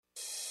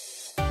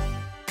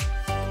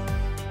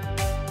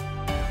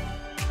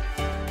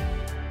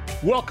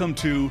Welcome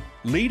to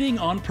Leading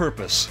on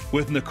Purpose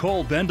with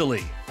Nicole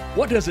Bendaly.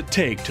 What does it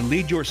take to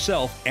lead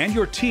yourself and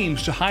your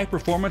teams to high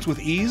performance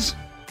with ease?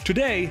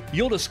 Today,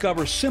 you'll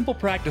discover simple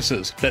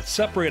practices that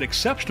separate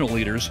exceptional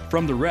leaders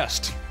from the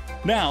rest.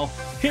 Now,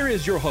 here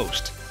is your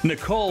host,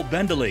 Nicole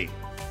Bendaly.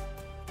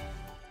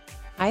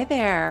 Hi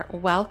there.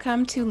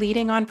 Welcome to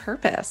Leading on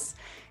Purpose.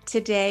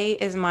 Today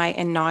is my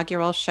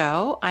inaugural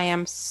show. I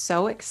am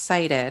so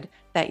excited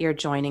that you're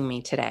joining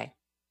me today.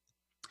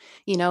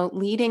 You know,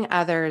 leading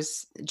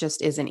others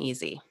just isn't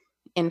easy.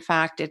 In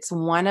fact, it's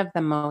one of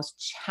the most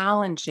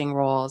challenging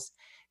roles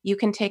you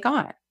can take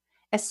on,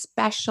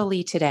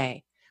 especially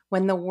today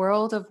when the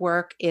world of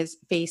work is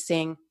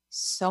facing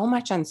so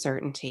much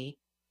uncertainty,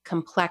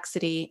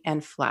 complexity,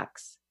 and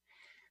flux.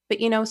 But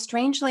you know,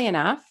 strangely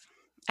enough,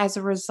 as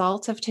a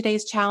result of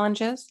today's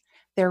challenges,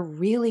 there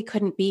really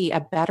couldn't be a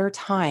better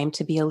time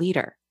to be a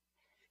leader.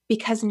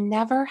 Because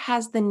never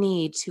has the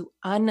need to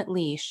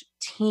unleash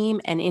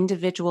team and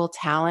individual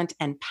talent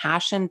and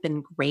passion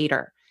been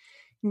greater.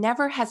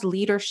 Never has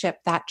leadership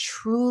that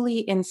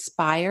truly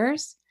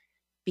inspires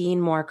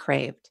been more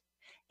craved.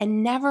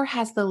 And never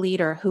has the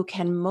leader who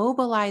can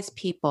mobilize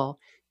people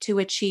to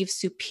achieve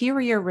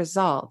superior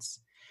results,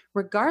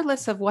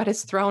 regardless of what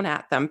is thrown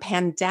at them,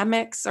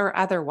 pandemics or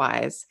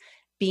otherwise,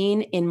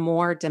 been in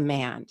more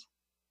demand.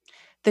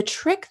 The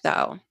trick,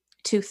 though,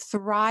 to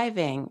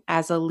thriving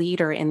as a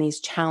leader in these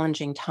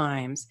challenging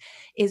times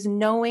is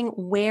knowing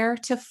where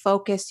to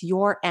focus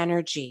your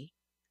energy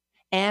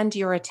and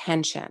your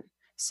attention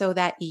so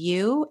that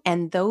you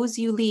and those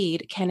you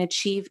lead can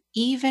achieve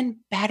even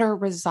better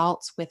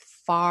results with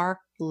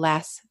far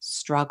less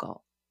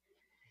struggle.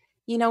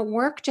 You know,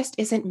 work just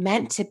isn't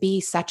meant to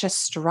be such a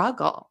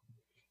struggle.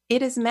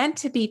 It is meant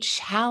to be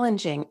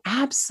challenging.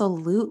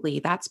 Absolutely.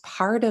 That's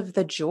part of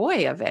the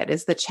joy of it,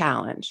 is the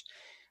challenge.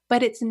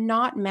 But it's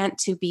not meant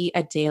to be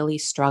a daily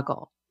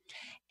struggle.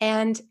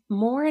 And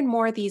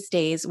more these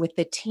days with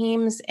the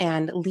teams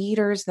and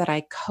leaders that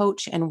I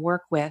coach and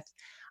work with,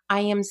 I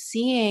am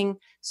seeing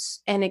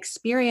and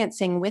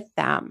experiencing with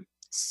them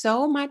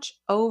so much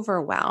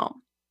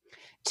overwhelm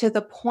to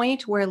the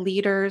point where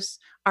leaders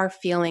are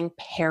feeling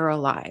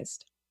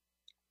paralyzed.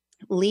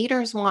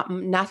 Leaders want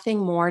nothing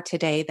more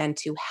today than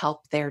to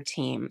help their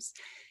teams,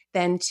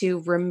 than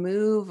to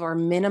remove or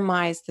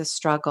minimize the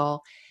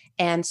struggle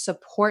and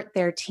support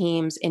their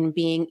teams in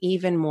being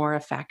even more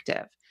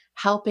effective,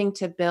 helping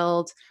to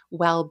build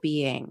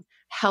well-being,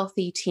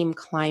 healthy team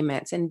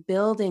climates, and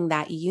building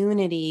that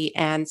unity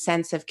and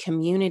sense of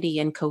community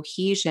and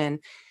cohesion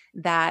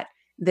that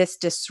this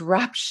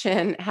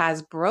disruption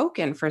has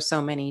broken for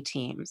so many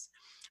teams.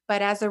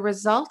 But as a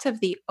result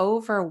of the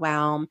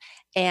overwhelm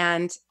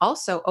and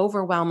also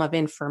overwhelm of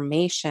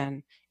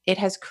information, it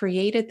has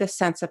created the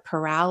sense of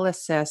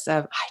paralysis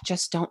of, I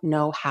just don't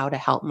know how to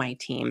help my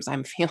teams.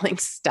 I'm feeling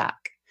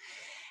stuck.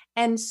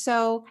 And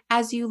so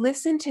as you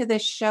listen to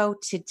this show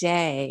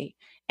today,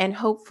 and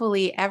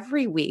hopefully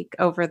every week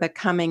over the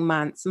coming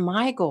months,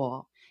 my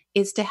goal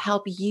is to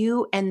help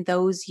you and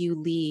those you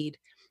lead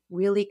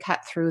really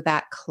cut through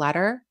that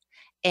clutter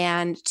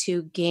and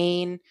to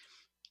gain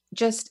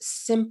just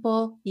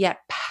simple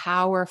yet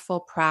powerful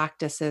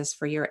practices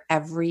for your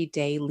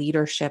everyday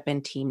leadership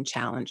and team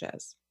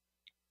challenges.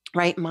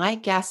 Right? My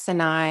guests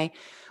and I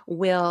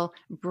will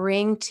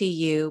bring to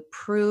you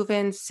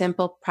proven,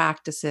 simple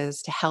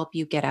practices to help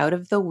you get out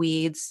of the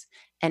weeds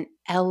and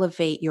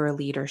elevate your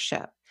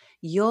leadership.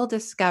 You'll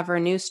discover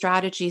new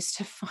strategies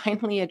to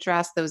finally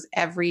address those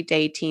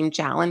everyday team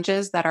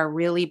challenges that are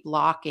really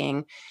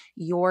blocking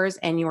yours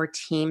and your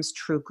team's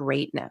true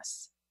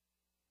greatness.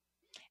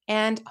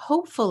 And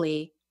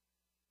hopefully,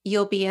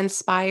 you'll be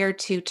inspired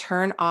to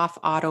turn off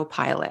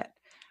autopilot,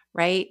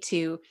 right?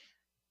 To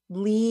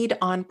lead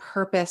on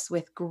purpose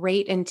with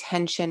great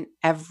intention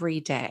every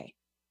day.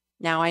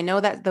 Now, I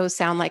know that those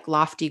sound like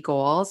lofty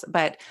goals,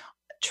 but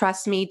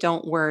trust me,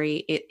 don't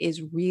worry. It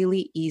is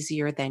really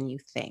easier than you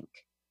think.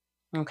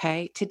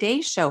 Okay.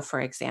 Today's show,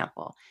 for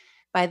example,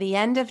 by the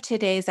end of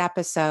today's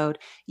episode,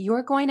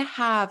 you're going to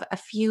have a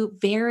few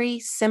very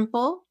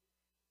simple,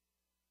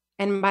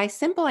 and by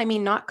simple, I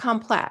mean not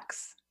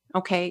complex,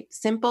 okay,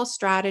 simple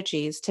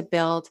strategies to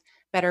build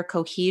better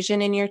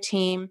cohesion in your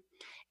team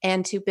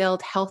and to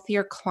build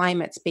healthier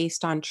climates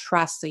based on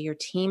trust so your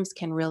teams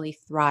can really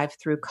thrive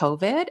through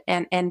COVID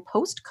and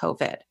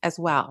post-COVID as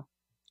well.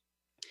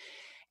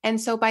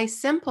 And so by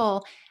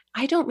simple,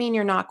 I don't mean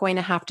you're not going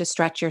to have to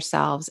stretch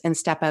yourselves and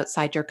step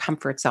outside your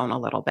comfort zone a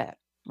little bit,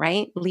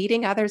 right?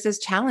 Leading others is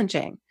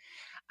challenging,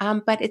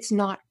 but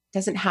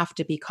doesn't have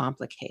to be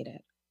complicated.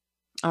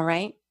 All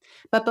right.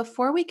 But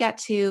before we get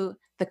to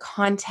the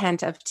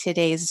content of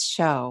today's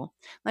show,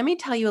 let me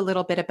tell you a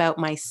little bit about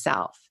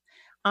myself.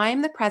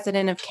 I'm the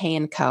president of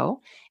K&Co,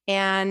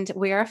 and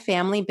we're a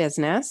family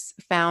business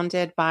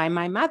founded by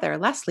my mother,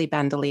 Leslie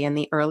Bendaly, in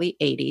the early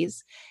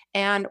 80s.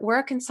 And we're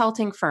a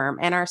consulting firm,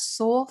 and our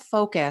sole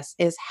focus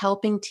is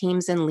helping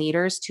teams and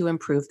leaders to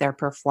improve their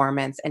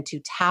performance and to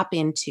tap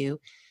into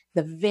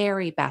the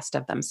very best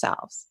of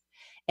themselves.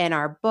 And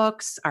our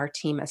books, our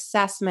team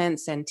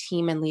assessments, and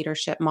team and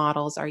leadership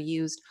models are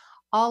used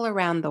all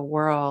around the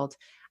world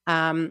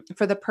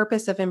for the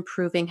purpose of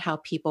improving how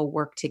people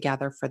work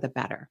together for the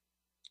better.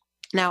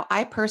 Now,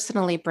 I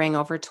personally bring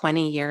over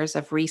 20 years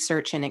of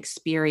research and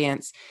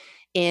experience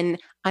in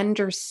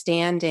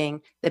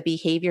understanding the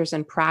behaviors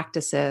and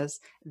practices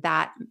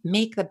that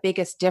make the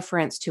biggest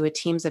difference to a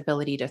team's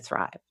ability to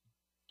thrive,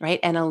 right?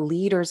 And a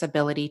leader's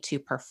ability to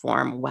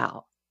perform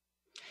well.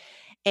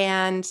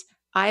 And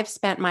I've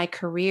spent my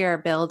career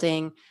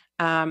building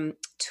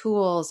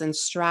tools and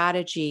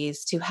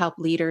strategies to help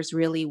leaders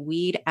really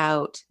weed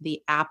out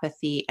the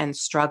apathy and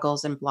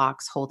struggles and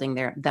blocks holding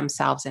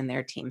themselves and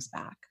their teams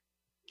back.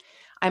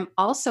 I'm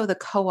also the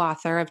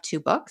co-author of 2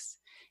 books,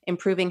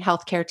 Improving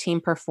Healthcare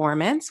Team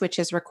Performance, which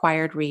is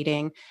required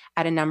reading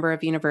at a number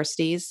of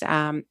universities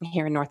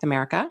here in North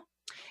America,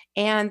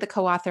 and the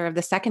co-author of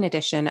the second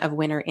edition of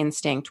Winner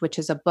Instinct, which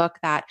is a book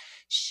that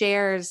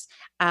shares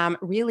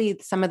really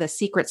some of the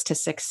secrets to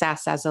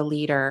success as a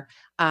leader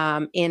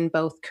in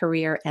both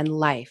career and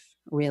life,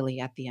 really,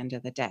 at the end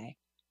of the day.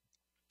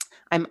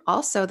 I'm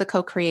also the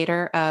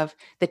co-creator of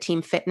the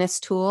Team Fitness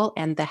Tool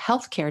and the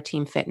Healthcare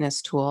Team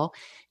Fitness Tool,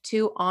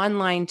 2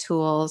 online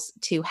tools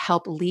to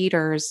help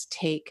leaders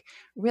take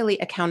really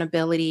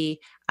accountability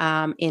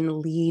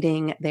in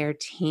leading their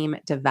team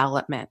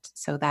development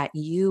so that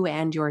you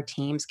and your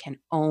teams can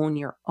own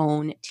your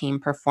own team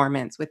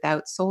performance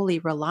without solely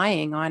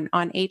relying on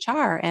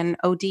HR and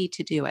OD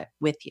to do it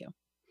with you.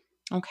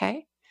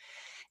 Okay?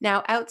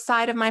 Now,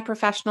 outside of my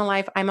professional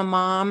life, I'm a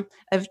mom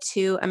of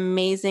 2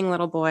 amazing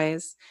little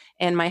boys,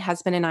 and my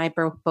husband and I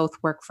both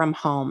work from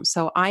home.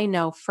 So I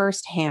know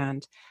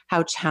firsthand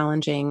how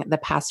challenging the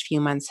past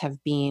few months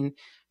have been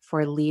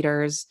for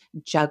leaders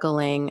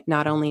juggling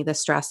not only the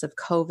stress of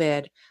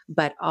COVID,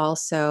 but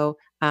also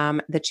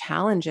the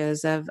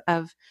challenges of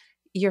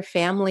your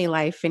family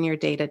life and your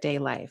day-to-day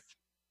life.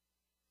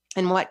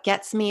 And what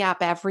gets me up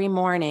every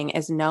morning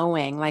is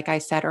knowing, like I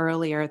said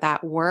earlier,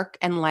 that work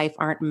and life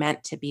aren't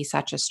meant to be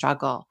such a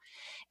struggle.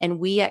 And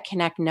we at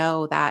Connect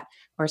know that,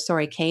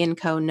 K &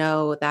 Co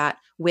know that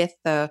with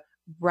the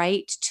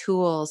right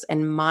tools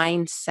and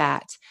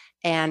mindset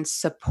and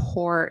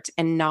support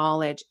and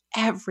knowledge,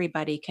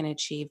 everybody can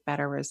achieve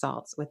better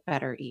results with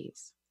better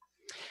ease.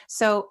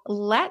 So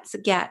let's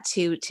get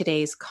to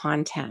today's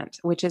content,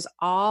 which is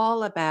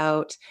all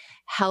about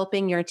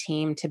helping your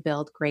team to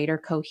build greater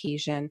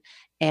cohesion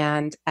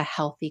and a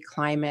healthy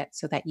climate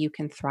so that you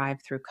can thrive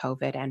through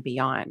COVID and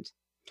beyond.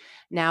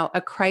 Now,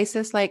 a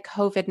crisis like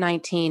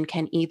COVID-19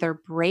 can either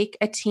break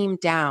a team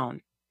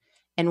down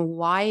and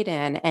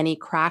widen any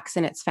cracks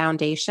in its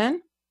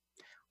foundation,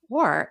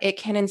 or it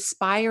can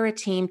inspire a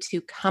team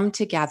to come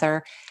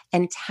together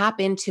and tap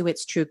into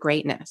its true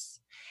greatness.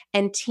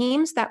 And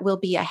teams that will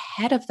be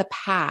ahead of the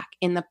pack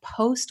in the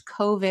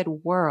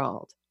post-COVID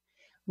world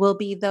will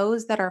be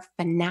those that are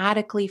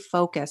fanatically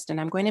focused, and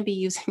I'm going to be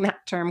using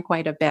that term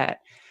quite a bit,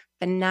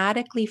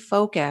 fanatically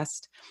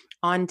focused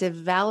on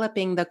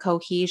developing the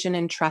cohesion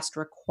and trust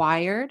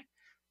required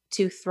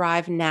to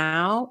thrive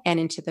now and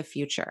into the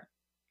future.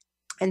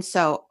 And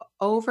so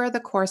over the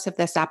course of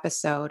this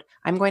episode,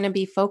 I'm going to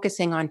be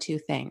focusing on 2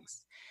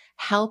 things: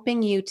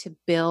 helping you to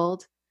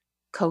build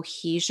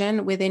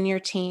cohesion within your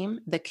team,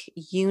 the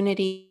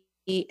unity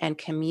and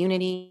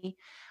community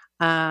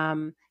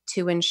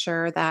to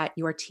ensure that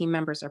your team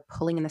members are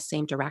pulling in the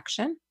same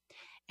direction.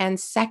 And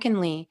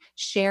secondly,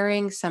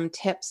 sharing some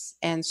tips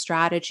and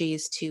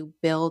strategies to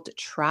build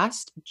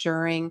trust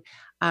during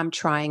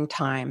trying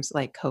times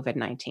like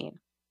COVID-19.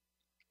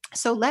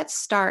 So let's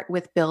start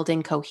with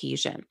building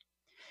cohesion.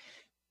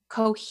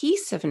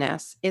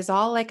 Cohesiveness is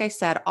all, like I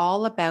said,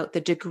 all about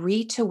the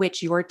degree to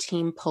which your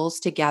team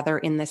pulls together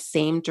in the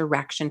same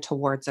direction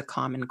towards a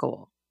common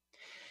goal.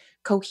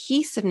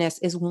 Cohesiveness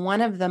is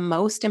one of the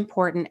most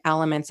important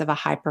elements of a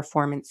high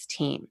performance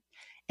team,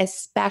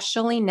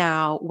 especially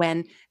now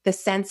when the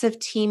sense of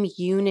team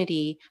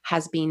unity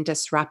has been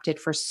disrupted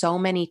for so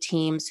many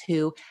teams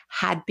who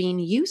had been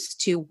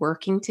used to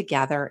working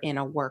together in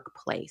a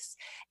workplace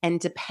and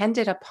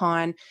depended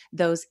upon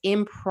those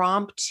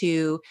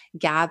impromptu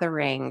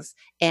gatherings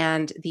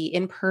and the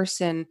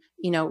in-person,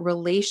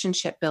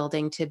 relationship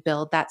building to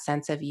build that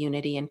sense of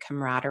unity and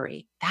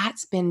camaraderie.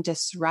 That's been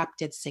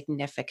disrupted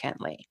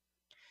significantly,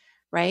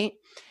 right?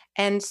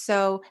 And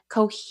so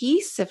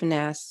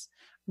cohesiveness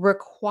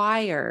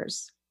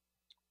requires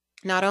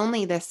not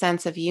only the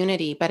sense of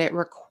unity, but it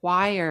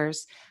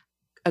requires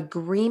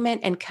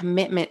agreement and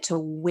commitment to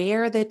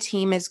where the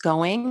team is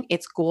going,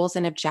 its goals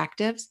and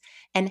objectives,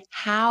 and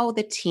how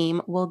the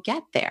team will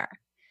get there.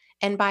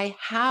 And by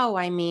how,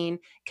 I mean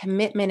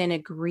commitment and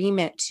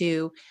agreement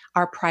to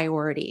our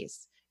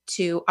priorities,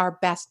 to our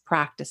best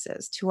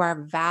practices, to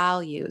our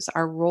values,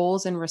 our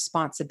roles and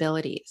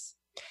responsibilities.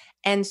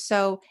 And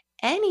so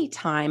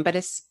anytime, but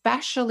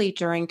especially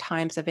during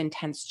times of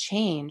intense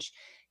change,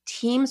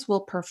 teams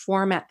will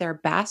perform at their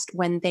best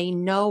when they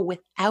know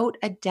without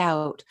a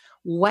doubt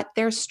what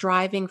they're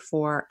striving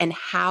for and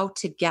how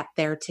to get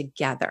there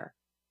together.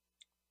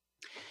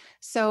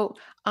 So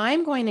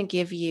I'm going to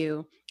give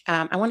you,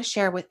 I want to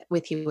share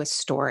with you a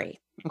story.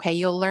 Okay,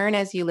 you'll learn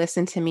as you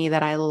listen to me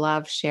that I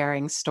love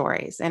sharing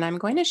stories. And I'm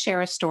going to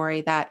share a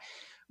story that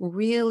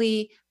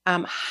really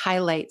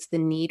highlights the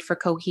need for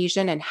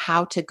cohesion and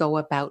how to go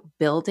about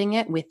building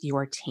it with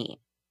your team.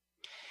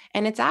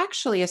 And it's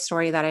actually a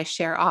story that I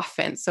share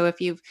often. So if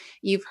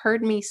you've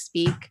heard me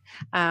speak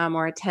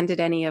or attended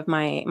any of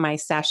my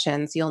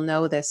sessions, you'll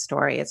know this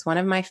story. It's one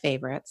of my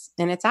favorites,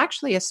 and it's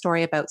actually a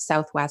story about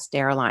Southwest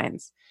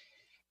Airlines.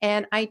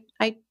 And I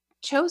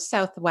chose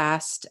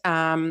Southwest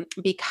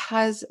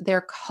because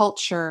their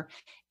culture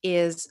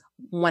is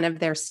one of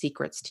their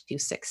secrets to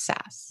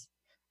success.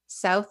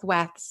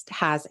 Southwest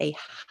has a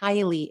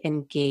highly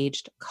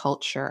engaged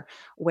culture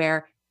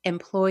where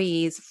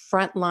employees,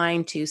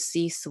 frontline to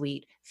C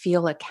suite,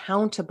 feel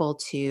accountable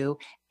to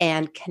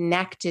and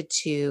connected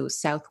to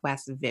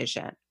Southwest's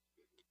vision,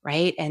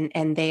 right?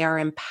 And they are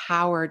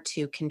empowered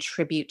to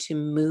contribute to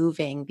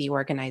moving the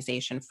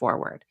organization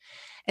forward.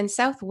 And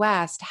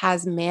Southwest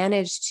has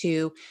managed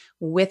to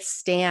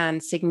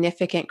withstand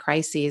significant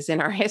crises in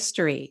our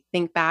history.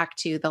 Think back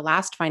to the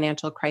last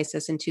financial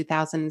crisis in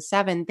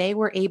 2007. They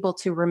were able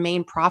to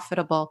remain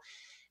profitable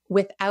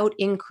without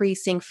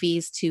increasing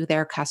fees to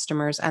their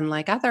customers,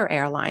 unlike other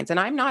airlines. And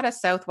I'm not a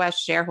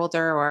Southwest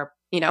shareholder or,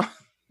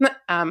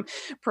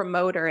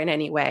 promoter in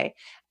any way.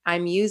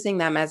 I'm using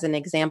them as an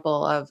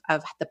example of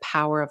the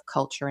power of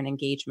culture and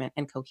engagement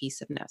and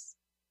cohesiveness.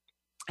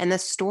 And the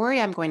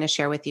story I'm going to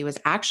share with you is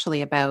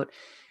actually about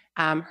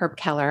Herb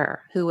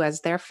Keller, who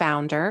was their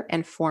founder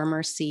and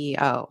former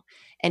CEO.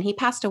 And he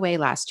passed away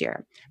last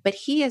year, but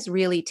he is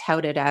really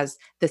touted as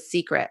the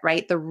secret,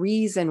 right? The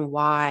reason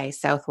why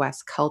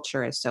Southwest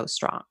culture is so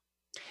strong.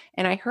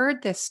 And I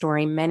heard this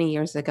story many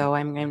years ago.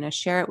 I'm going to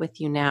share it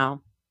with you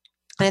now.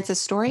 And it's a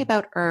story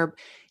about Herb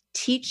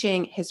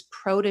teaching his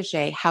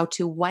protege how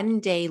to one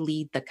day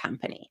lead the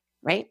company,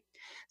 right?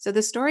 So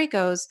the story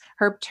goes,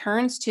 Herb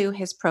turns to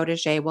his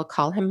protege, we'll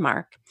call him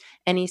Mark,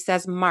 and he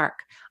says, Mark,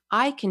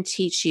 I can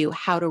teach you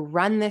how to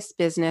run this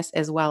business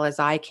as well as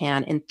I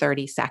can in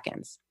 30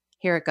 seconds.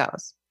 Here it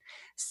goes.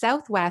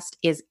 Southwest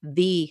is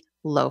the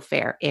low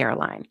fare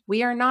airline.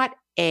 We are not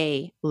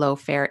a low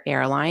fare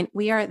airline.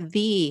 We are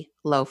the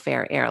low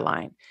fare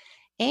airline.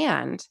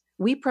 And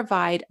we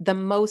provide the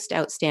most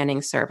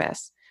outstanding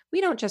service.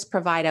 We don't just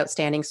provide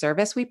outstanding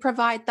service, we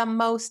provide the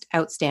most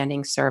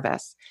outstanding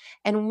service.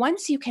 And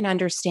once you can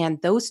understand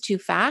those two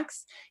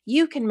facts,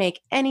 you can make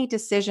any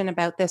decision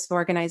about this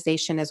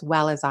organization as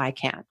well as I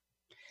can.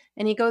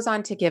 And he goes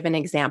on to give an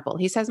example.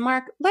 He says,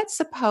 Mark, let's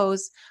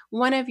suppose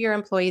one of your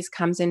employees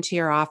comes into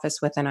your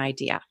office with an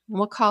idea.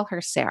 We'll call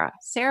her Sarah.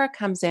 Sarah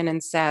comes in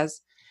and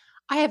says,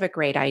 I have a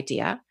great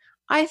idea.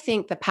 I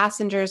think the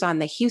passengers on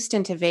the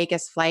Houston to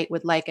Vegas flight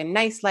would like a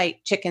nice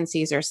light chicken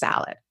Caesar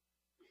salad.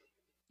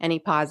 And he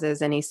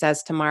pauses and he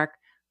says to Mark,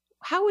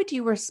 how would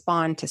you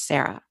respond to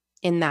Sarah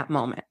in that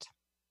moment?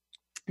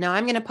 Now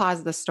I'm going to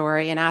pause the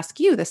story and ask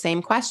you the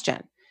same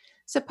question.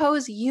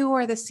 Suppose you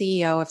are the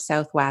CEO of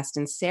Southwest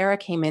and Sarah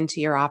came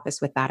into your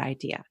office with that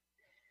idea.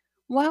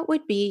 What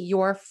would be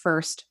your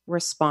first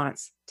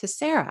response to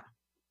Sarah?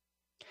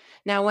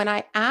 Now, when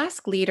I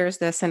ask leaders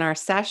this in our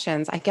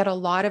sessions, I get a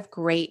lot of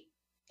great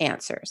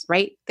answers,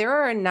 right? There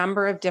are a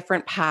number of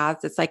different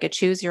paths. It's like a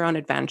choose your own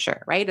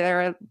adventure, right?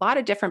 There are a lot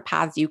of different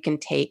paths you can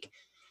take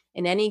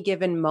in any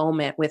given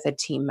moment with a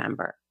team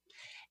member.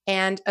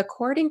 And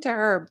according to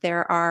Herb,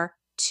 there are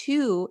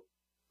two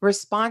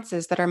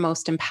responses that are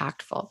most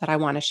impactful that I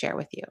want to share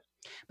with you.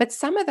 But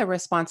some of the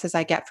responses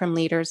I get from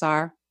leaders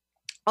are,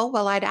 oh,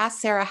 well, I'd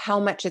ask Sarah how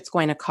much it's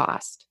going to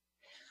cost.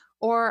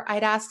 Or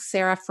I'd ask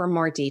Sarah for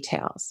more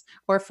details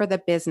or for the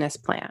business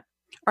plan.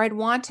 Or I'd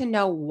want to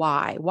know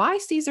why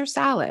Caesar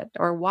salad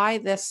or why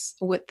this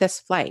with this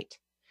flight,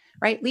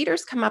 right?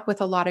 Leaders come up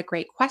with a lot of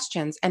great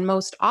questions, and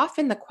most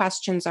often the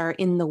questions are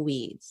in the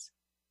weeds.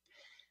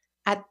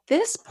 At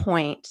this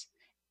point,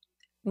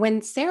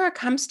 when Sarah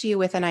comes to you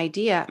with an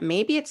idea,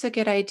 maybe it's a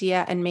good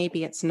idea and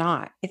maybe it's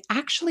not. It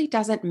actually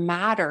doesn't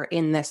matter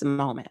in this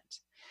moment.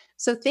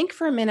 So think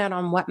for a minute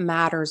on what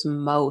matters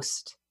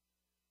most,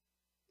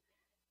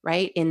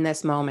 right? In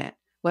this moment.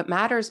 What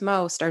matters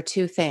most are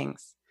two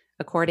things,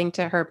 according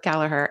to Herb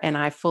Kelleher, and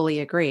I fully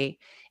agree,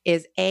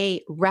 is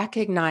A,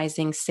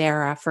 recognizing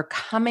Sarah for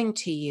coming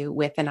to you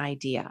with an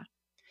idea.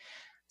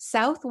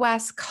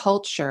 Southwest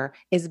culture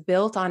is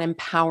built on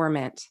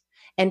empowerment,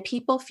 and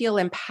people feel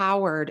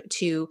empowered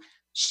to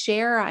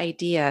share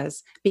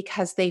ideas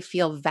because they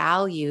feel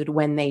valued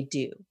when they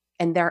do.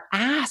 And they're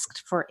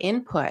asked for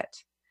input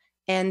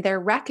and they're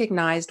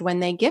recognized when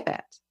they give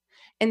it.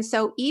 And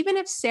so even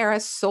if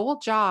Sarah's sole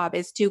job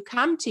is to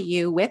come to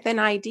you with an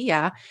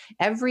idea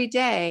every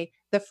day,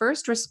 the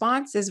first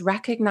response is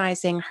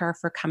recognizing her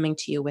for coming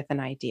to you with an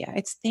idea.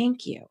 It's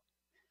thank you,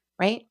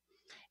 right?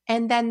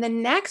 And then the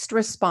next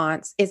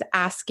response is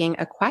asking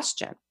a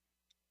question.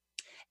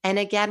 And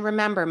again,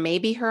 remember,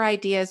 maybe her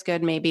idea is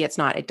good, maybe it's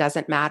not. It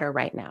doesn't matter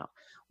right now.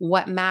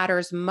 What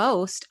matters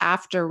most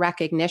after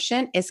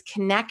recognition is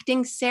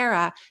connecting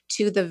Sarah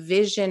to the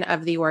vision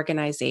of the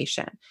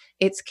organization.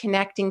 It's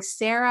connecting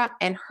Sarah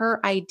and her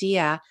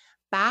idea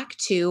back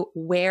to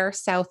where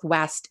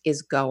Southwest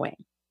is going.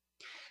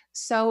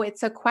 So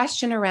it's a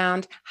question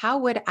around how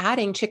would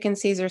adding chicken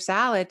Caesar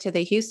salad to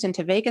the Houston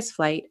to Vegas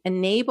flight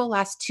enable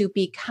us to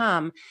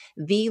become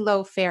the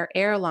low fare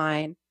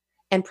airline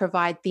and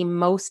provide the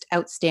most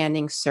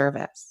outstanding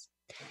service?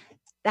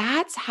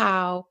 That's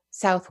how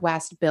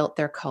Southwest built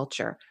their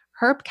culture.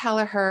 Herb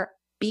Kelleher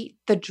beat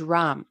the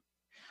drum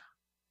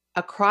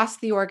across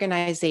the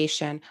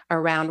organization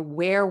around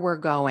where we're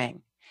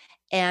going.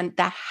 And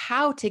the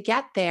how to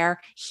get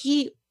there,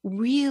 he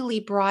really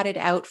brought it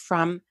out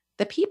from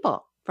the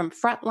people, from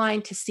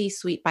frontline to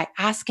C-suite, by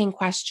asking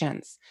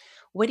questions.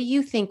 What do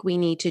you think we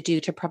need to do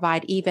to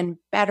provide even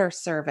better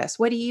service?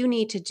 What do you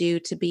need to do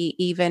to be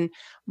even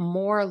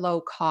more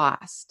low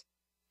cost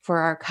for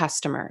our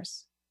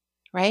customers?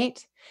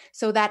 Right?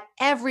 So that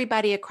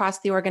everybody across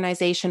the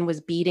organization was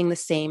beating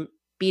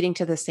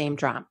to the same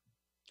drum.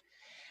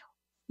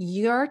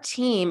 Your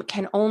team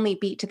can only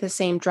beat to the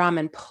same drum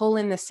and pull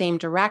in the same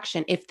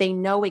direction if they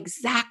know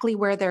exactly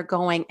where they're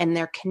going and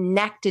they're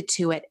connected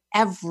to it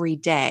every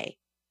day.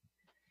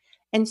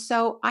 And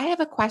so I have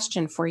a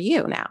question for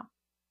you now.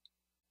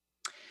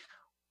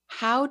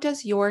 How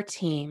does your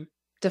team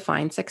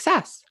define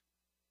success?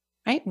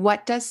 Right?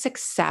 What does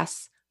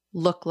success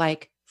look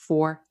like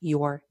for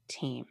your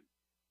team?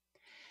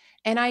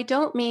 And I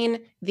don't mean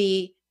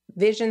the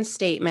vision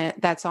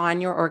statement that's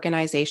on your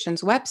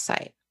organization's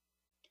website.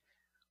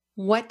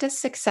 What does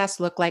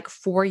success look like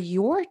for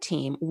your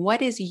team?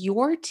 What is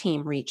your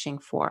team reaching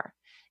for?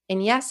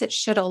 And yes, it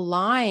should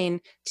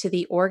align to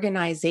the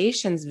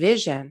organization's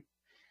vision,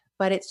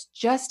 but it's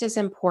just as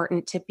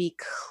important to be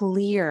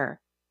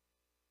clear,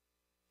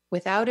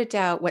 without a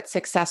doubt, what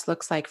success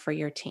looks like for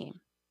your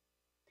team.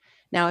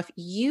 Now, if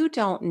you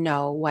don't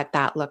know what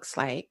that looks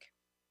like,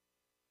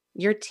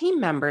 your team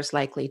members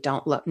likely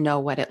don't know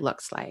what it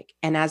looks like.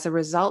 And as a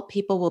result,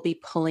 people will be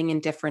pulling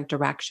in different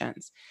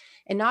directions.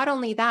 And not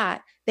only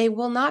that, they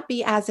will not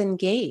be as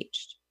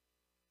engaged,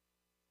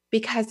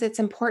 because it's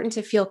important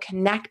to feel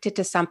connected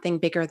to something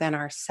bigger than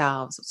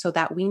ourselves so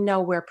that we know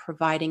we're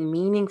providing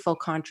meaningful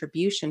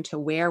contribution to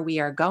where we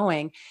are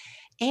going,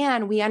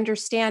 and we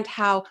understand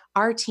how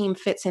our team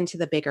fits into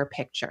the bigger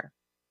picture.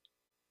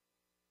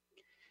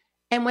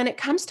 And when it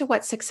comes to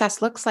what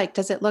success looks like,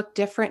 does it look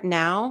different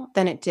now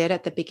than it did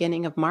at the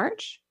beginning of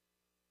March?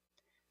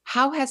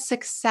 How has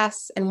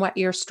success and what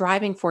you're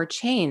striving for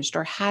changed,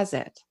 or has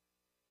it?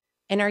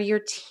 And are your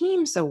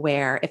teams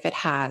aware, if it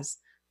has,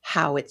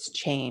 how it's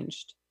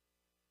changed?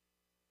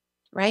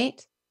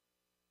 Right?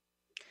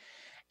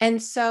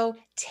 And so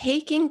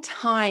taking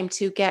time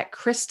to get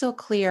crystal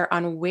clear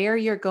on where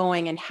you're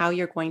going and how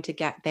you're going to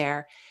get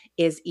there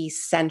is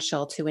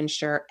essential to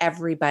ensure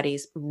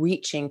everybody's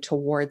reaching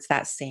towards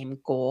that same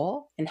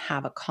goal and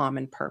have a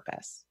common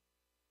purpose.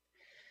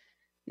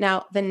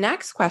 Now, the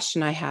next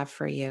question I have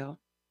for you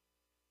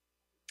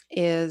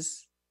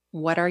is,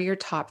 what are your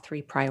top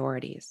 3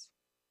 priorities?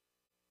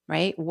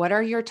 Right? What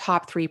are your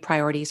top 3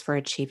 priorities for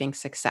achieving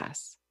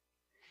success?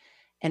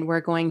 And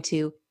we're going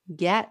to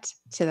get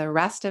to the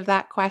rest of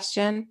that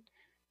question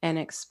and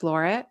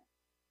explore it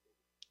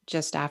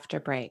just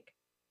after break.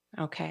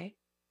 Okay?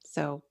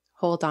 So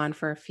hold on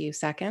for a few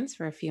seconds,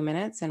 for a few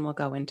minutes, and we'll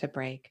go into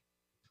break.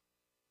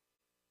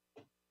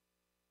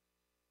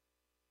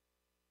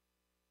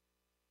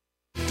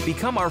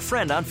 Become our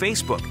friend on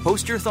Facebook.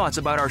 Post your thoughts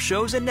about our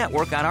shows and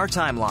network on our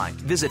timeline.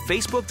 Visit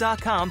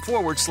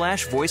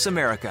facebook.com/Voice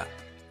America.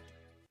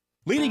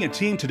 Leading a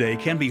team today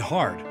can be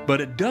hard,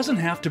 but it doesn't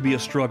have to be a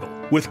struggle.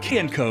 With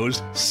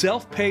K&Co's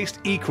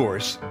self-paced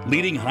e-course,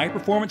 Leading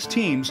High-Performance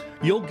Teams,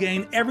 you'll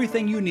gain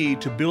everything you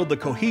need to build the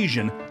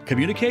cohesion,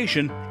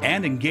 communication,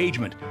 and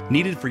engagement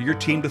needed for your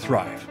team to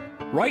thrive.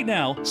 Right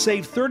now,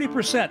 save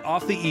 30%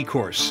 off the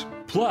e-course.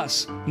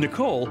 Plus,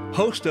 Nicole,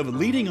 host of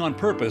Leading on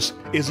Purpose,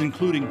 is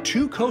including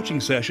 2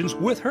 coaching sessions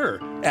with her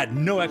at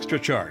no extra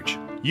charge.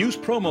 Use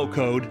promo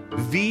code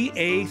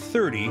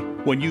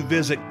VA30 when you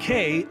visit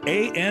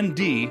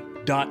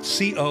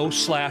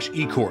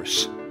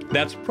kand.co/ecourse.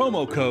 That's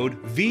promo code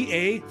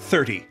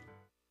VA30.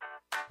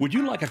 Would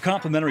you like a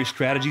complimentary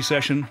strategy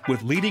session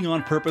with Leading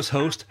on Purpose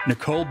host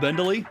Nicole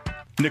Bendaly?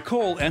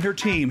 Nicole and her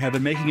team have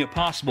been making it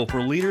possible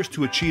for leaders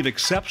to achieve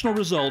exceptional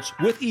results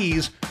with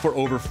ease for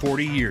over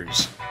 40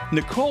 years.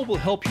 Nicole will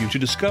help you to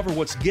discover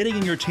what's getting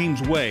in your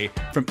team's way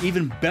from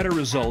even better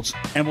results,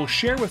 and will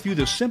share with you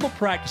the simple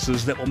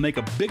practices that will make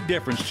a big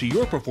difference to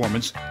your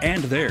performance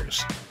and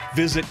theirs.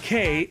 Visit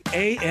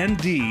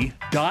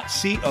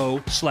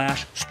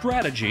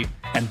kand.co/strategy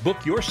and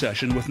book your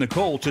session with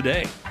Nicole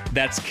today.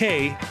 That's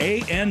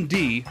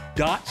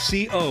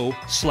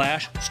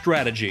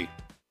kand.co/strategy.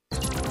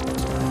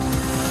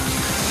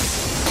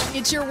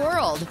 It's your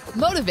world.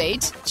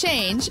 Motivate,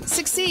 change,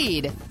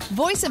 succeed.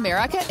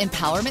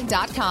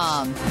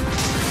 VoiceAmericaEmpowerment.com.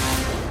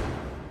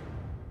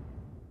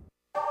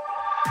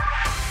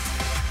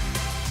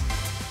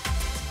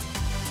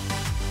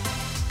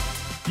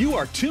 You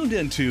are tuned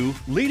into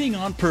Leading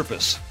on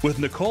Purpose with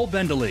Nicole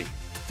Bendaly.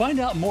 Find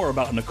out more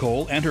about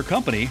Nicole and her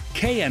company,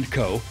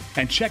 K&Co,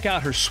 and check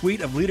out her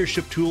suite of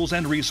leadership tools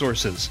and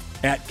resources.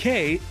 at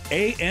KAND.co.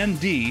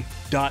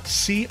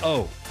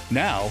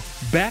 Now,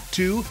 back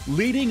to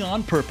Leading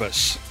on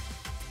Purpose.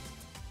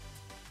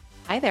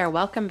 Hi there,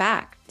 welcome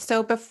back.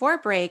 So before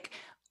break,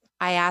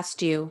 I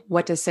asked you,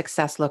 what does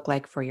success look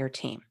like for your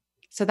team?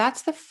 So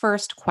that's the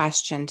first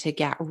question to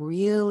get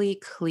really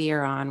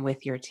clear on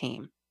with your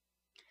team.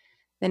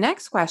 The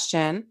next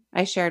question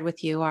I shared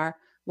with you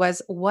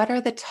was what are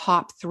the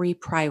top 3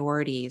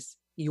 priorities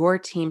your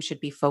team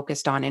should be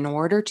focused on in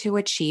order to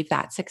achieve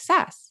that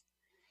success?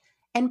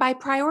 And by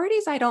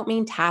priorities, I don't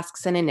mean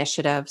tasks and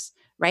initiatives,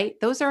 right?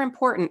 Those are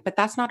important, but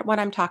that's not what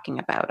I'm talking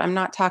about. I'm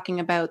not talking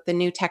about the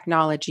new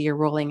technology you're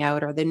rolling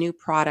out or the new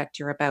product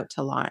you're about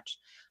to launch.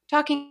 I'm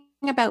talking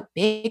about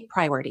big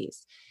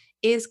priorities.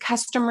 Is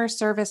customer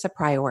service a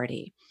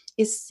priority?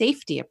 Is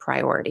safety a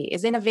priority?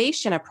 Is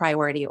innovation a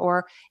priority,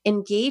 or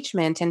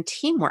engagement and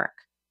teamwork,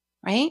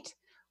 right?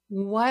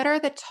 What are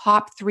the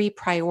top 3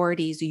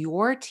 priorities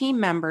your team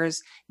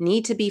members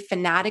need to be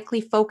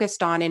fanatically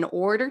focused on in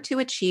order to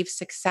achieve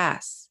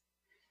success?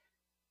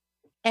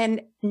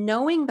 And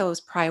knowing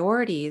those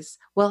priorities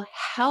will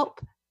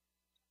help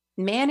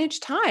manage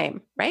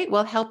time, right?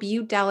 Will help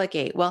you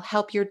delegate, will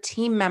help your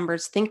team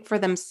members think for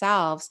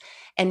themselves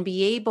and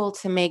be able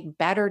to make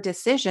better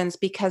decisions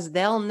because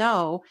they'll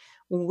know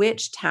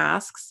which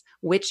tasks,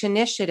 which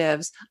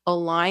initiatives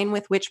align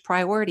with which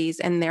priorities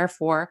and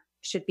therefore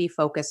should be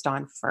focused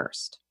on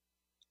first,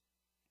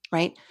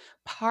 right?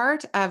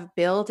 Part of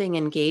building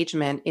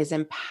engagement is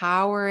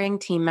empowering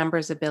team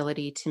members'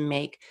 ability to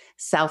make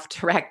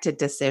self-directed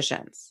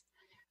decisions,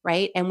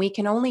 right? And we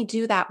can only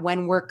do that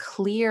when we're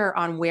clear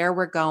on where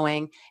we're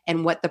going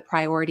and what the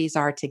priorities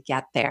are to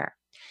get there.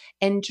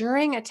 And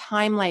during a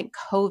time like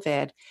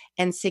COVID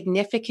and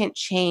significant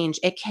change,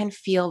 it can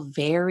feel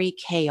very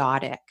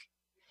chaotic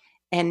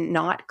and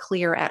not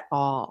clear at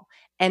all.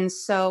 And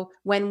so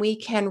when we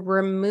can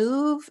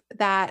remove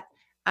that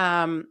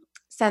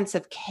sense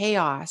of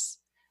chaos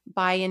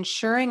by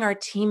ensuring our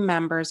team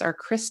members are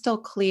crystal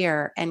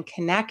clear and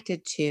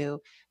connected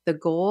to the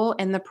goal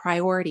and the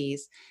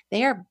priorities,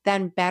 they are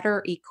then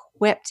better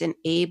equipped and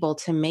able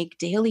to make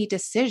daily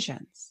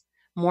decisions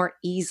more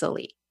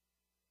easily,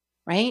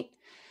 right?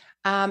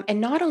 And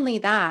not only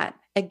that,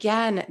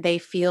 again, they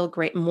feel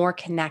great, more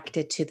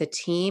connected to the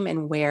team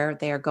and where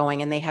they're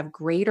going, and they have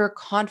greater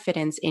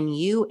confidence in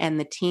you and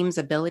the team's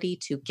ability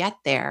to get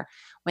there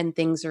when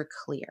things are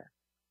clear.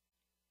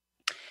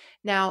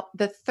 Now,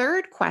 the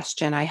third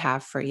question I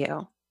have for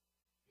you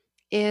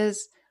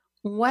is,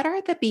 what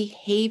are the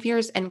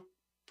behaviors and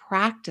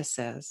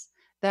practices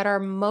that are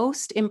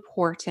most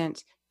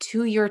important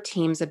to your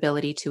team's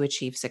ability to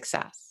achieve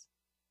success?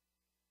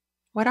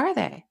 What are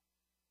they?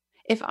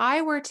 If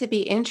I were to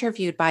be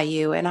interviewed by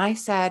you and I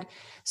said,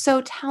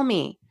 so tell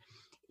me,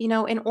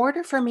 in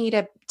order for me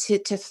to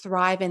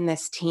thrive in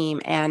this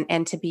team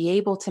and to be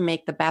able to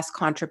make the best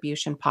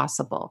contribution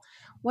possible,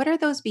 what are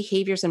those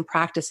behaviors and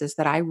practices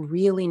that I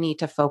really need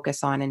to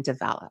focus on and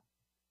develop?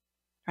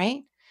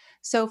 Right?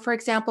 So for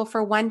example,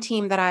 for one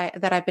team that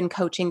I've been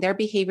coaching, their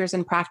behaviors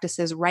and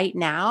practices right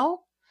now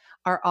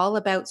are all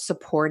about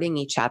supporting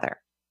each other.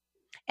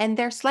 And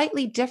they're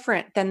slightly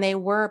different than they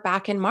were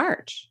back in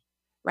March,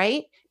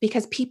 right?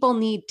 Because people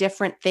need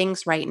different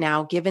things right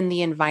now, given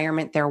the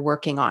environment they're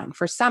working on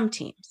for some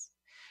teams,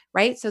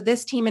 right? So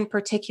this team in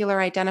particular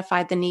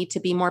identified the need to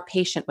be more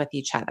patient with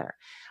each other,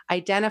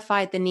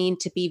 identified the need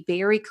to be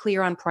very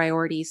clear on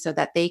priorities so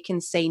that they can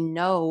say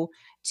no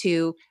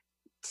to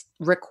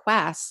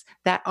requests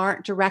that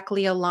aren't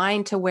directly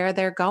aligned to where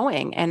they're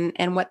going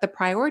and what the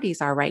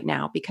priorities are right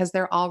now, because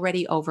they're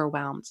already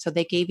overwhelmed. So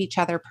they gave each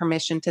other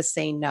permission to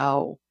say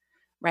no,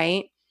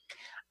 right?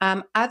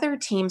 Other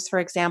teams, for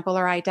example,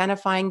 are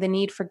identifying the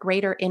need for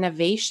greater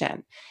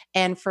innovation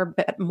and for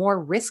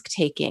more risk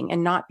taking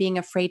and not being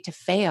afraid to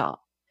fail,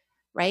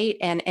 right?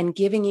 And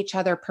giving each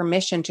other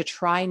permission to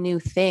try new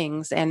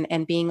things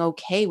and being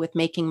okay with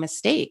making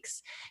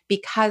mistakes,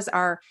 because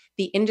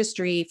the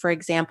industry, for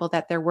example,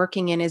 that they're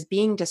working in is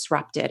being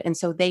disrupted. And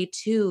so they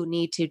too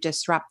need to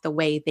disrupt the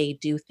way they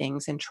do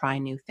things and try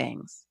new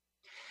things.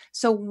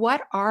 So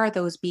what are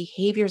those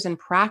behaviors and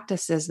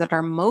practices that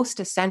are most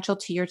essential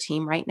to your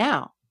team right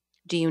now?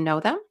 Do you know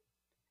them?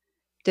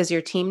 Does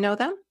your team know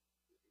them?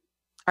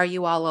 Are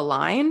you all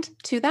aligned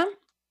to them?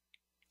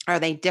 Are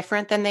they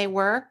different than they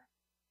were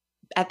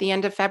at the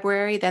end of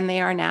February than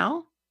they are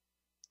now?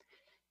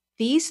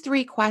 These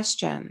 3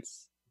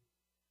 questions,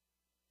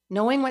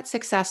 knowing what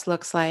success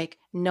looks like,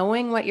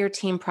 knowing what your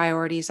team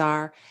priorities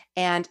are,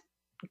 and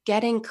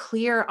getting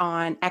clear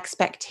on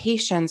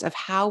expectations of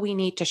how we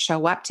need to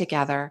show up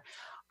together,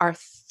 are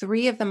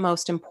 3 of the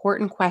most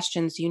important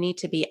questions you need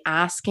to be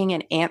asking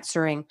and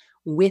answering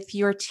with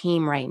your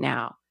team right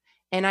now.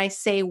 And I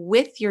say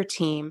with your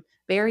team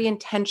very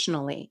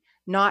intentionally,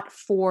 not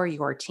for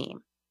your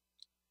team.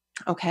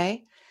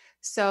 Okay?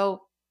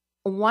 So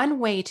one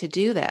way to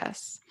do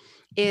this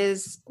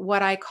is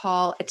what I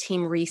call a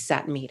team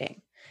reset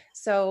meeting.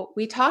 So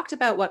we talked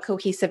about what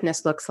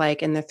cohesiveness looks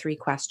like in the 3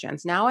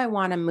 questions. Now I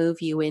want to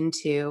move you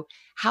into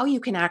how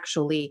you can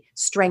actually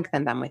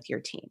strengthen them with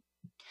your team.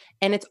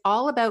 And it's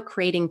all about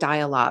creating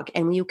dialogue.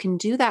 And you can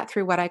do that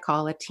through what I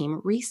call a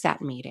team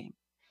reset meeting.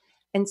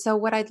 And so,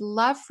 what I'd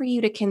love for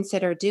you to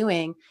consider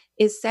doing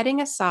is setting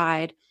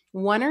aside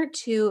one or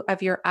two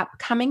of your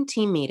upcoming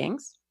team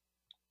meetings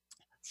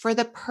for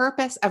the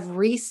purpose of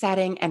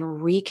resetting and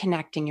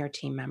reconnecting your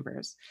team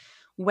members.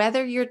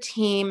 Whether your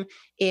team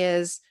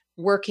is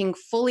working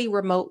fully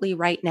remotely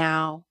right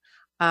now,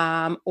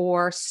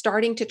 or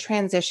starting to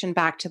transition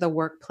back to the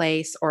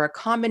workplace, or a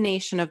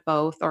combination of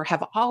both, or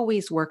have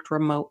always worked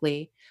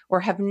remotely, or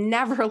have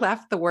never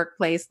left the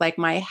workplace, like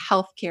my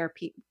healthcare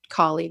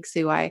colleagues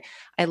who I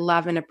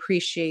love and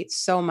appreciate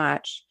so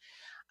much.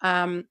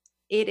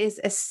 It is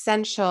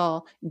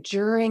essential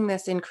during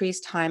this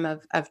increased time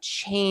of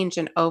change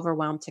and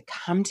overwhelm to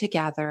come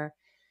together,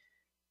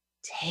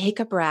 take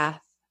a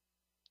breath,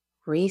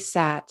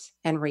 reset,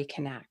 and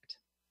reconnect.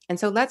 And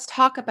so let's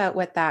talk about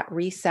what that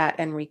reset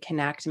and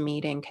reconnect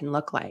meeting can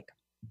look like.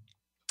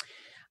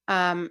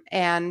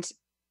 And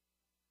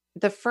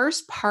the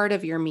first part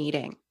of your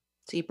meeting,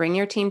 so you bring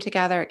your team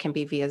together, it can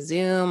be via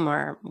Zoom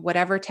or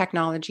whatever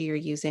technology you're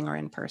using or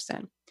in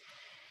person.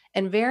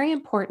 And very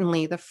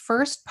importantly, the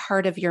first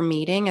part of your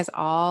meeting is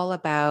all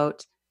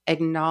about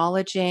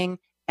acknowledging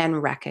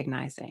and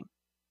recognizing.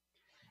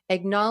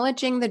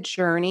 Acknowledging the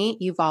journey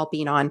you've all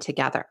been on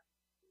together.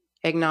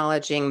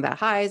 Acknowledging the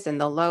highs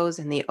and the lows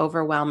and the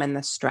overwhelm and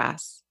the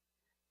stress,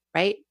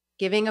 right?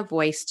 Giving a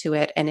voice to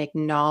it and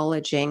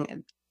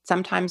acknowledging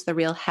sometimes the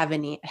real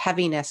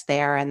heaviness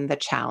there and the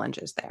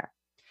challenges there.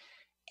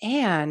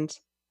 And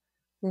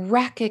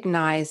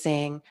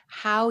recognizing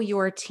how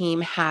your team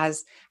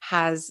has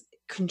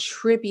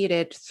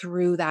contributed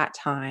through that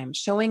time,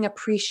 showing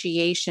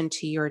appreciation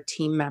to your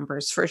team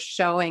members for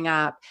showing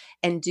up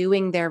and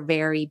doing their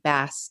very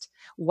best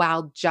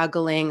while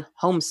juggling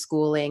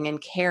homeschooling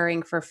and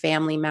caring for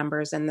family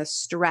members and the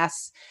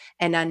stress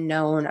and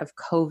unknown of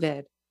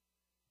COVID.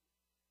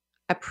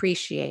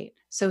 Appreciate.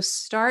 So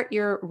start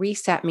your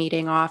reset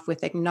meeting off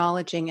with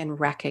acknowledging and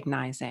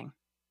recognizing.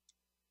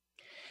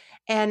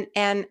 And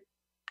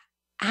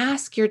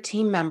ask your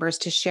team members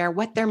to share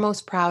what they're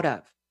most proud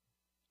of.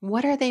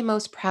 What are they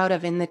most proud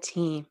of in the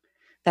team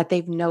that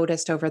they've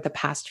noticed over the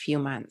past few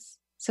months?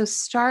 So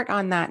start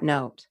on that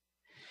note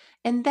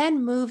and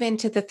then move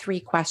into the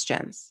 3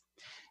 questions.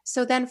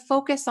 So then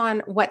focus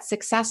on what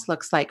success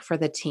looks like for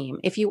the team.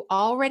 If you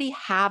already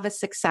have a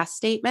success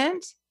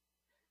statement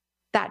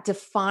that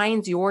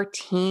defines your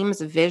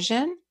team's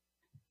vision,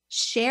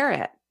 share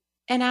it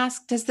and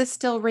ask, does this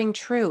still ring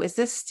true? Is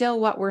this still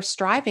what we're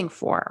striving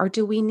for? Or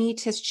do we need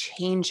to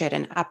change it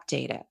and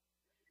update it?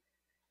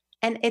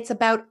 And it's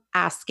about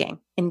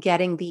asking and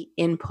getting the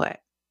input,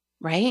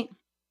 right?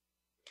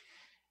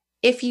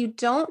 If you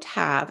don't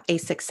have a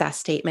success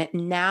statement,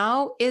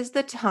 now is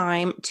the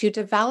time to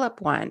develop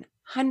one.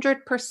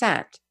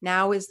 100%.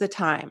 Now is the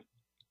time,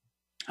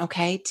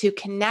 okay, to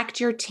connect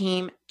your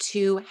team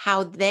to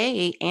how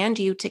they and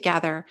you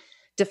together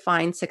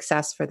define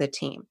success for the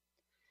team.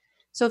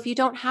 So if you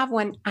don't have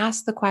one,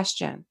 ask the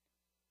question,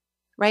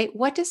 right?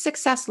 What does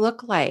success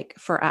look like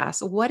for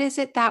us? What is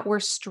it that we're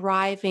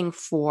striving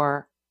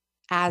for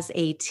as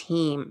a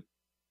team?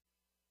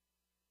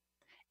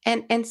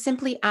 And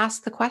simply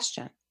ask the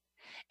question.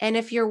 And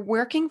if you're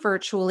working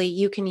virtually,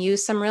 you can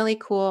use some really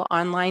cool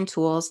online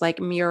tools like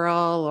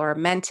Mural or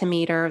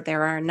Mentimeter.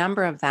 There are a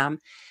number of them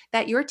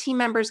that your team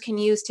members can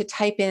use to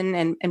type in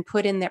and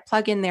plug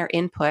in their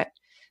input,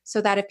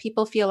 so that if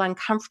people feel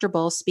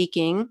uncomfortable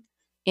speaking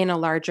in a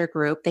larger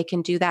group, they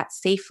can do that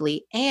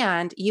safely.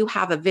 And you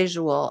have a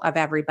visual of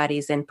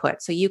everybody's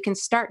input. So you can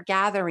start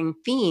gathering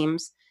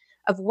themes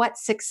of what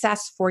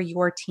success for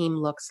your team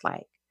looks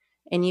like.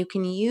 And you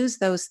can use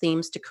those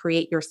themes to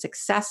create your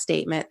success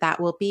statement that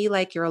will be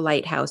like your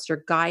lighthouse,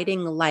 your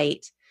guiding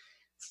light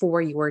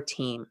for your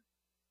team.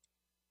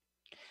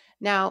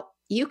 Now,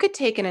 you could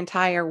take an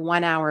entire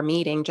 1-hour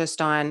meeting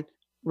just on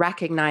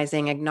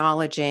recognizing,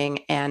 acknowledging,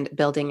 and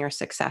building your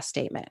success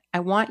statement. I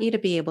want you to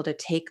be able to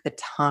take the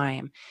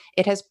time.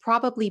 It has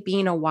probably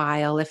been a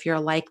while, if you're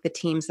like the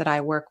teams that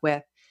I work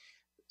with,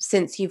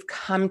 since you've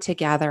come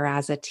together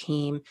as a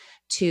team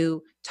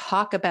to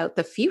talk about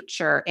the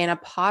future in a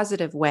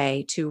positive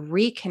way, to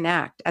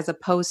reconnect, as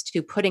opposed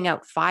to putting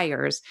out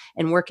fires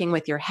and working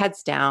with your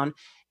heads down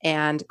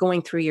and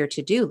going through your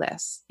to-do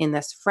list in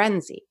this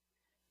frenzy.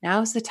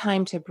 Now's the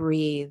time to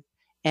breathe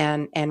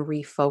and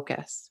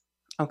refocus.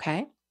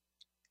 Okay?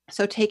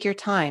 So take your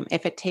time.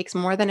 If it takes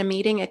more than a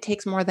meeting, it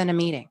takes more than a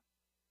meeting.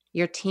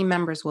 Your team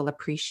members will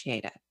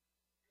appreciate it.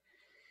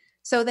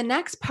 So the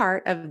next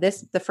part of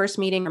this, the first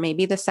meeting, or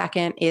maybe the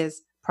second,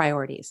 is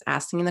priorities,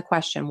 asking the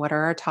question, what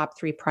are our top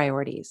 3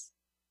 priorities,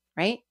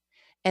 right?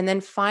 And then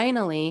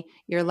finally,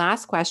 your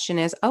last question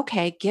is,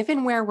 okay,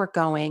 given where we're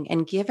going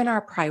and given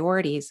our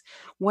priorities,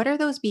 what are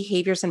those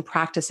behaviors and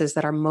practices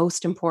that are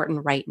most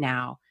important right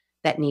now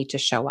that need to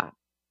show up,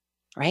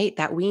 right?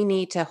 That we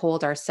need to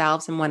hold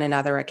ourselves and one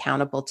another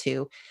accountable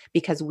to,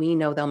 because we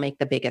know they'll make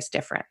the biggest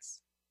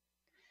difference.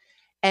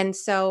 And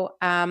so,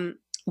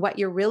 what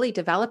you're really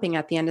developing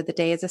at the end of the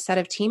day is a set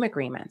of team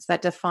agreements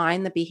that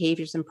define the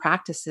behaviors and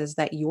practices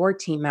that your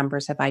team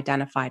members have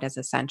identified as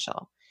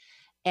essential.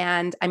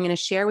 And I'm going to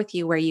share with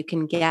you where you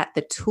can get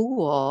the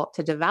tool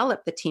to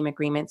develop the team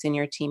agreements in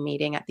your team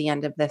meeting at the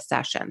end of this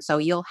session. So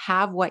you'll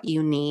have what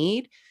you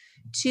need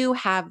to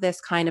have this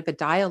kind of a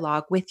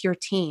dialogue with your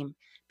team,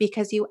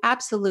 because you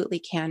absolutely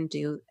can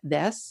do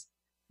this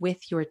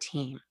with your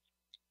team.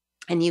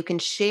 And you can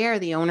share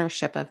the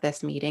ownership of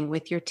this meeting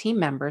with your team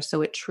members.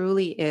 So it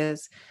truly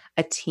is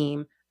a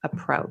team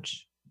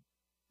approach.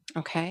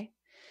 Okay.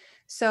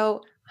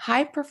 So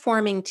high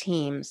performing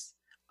teams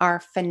are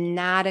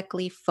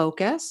fanatically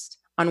focused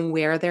on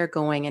where they're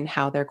going and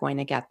how they're going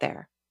to get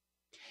there.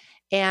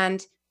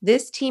 And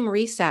this team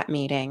reset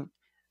meeting,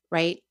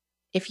 right?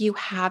 If you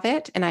have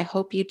it, and I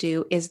hope you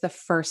do, is the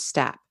first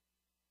step.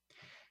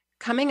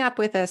 Coming up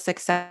with a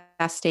success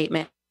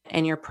statement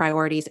and your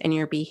priorities and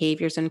your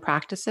behaviors and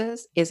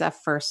practices is a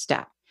first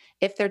step.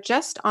 If they're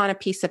just on a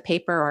piece of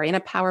paper or in a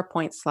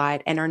PowerPoint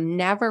slide and are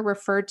never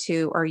referred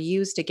to or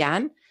used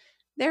again,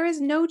 there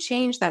is no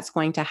change that's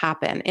going to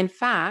happen. In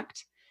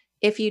fact,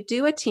 if you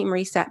do a team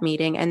reset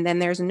meeting and then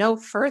there's no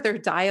further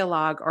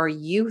dialogue or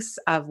use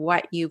of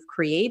what you've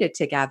created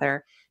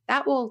together,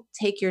 that will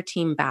take your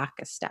team back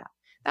a step.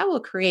 That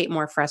will create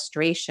more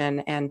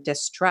frustration and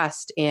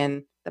distrust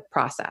in the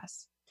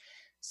process.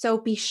 So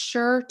be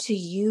sure to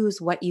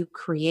use what you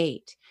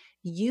create.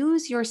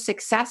 Use your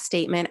success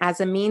statement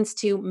as a means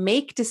to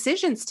make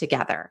decisions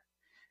together,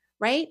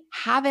 right?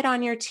 Have it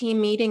on your team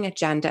meeting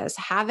agendas.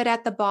 Have it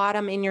at the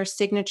bottom in your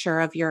signature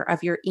of your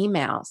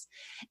emails,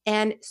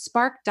 and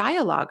spark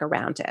dialogue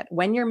around it.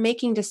 When you're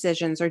making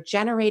decisions or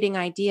generating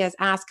ideas,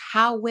 ask,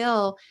 how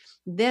will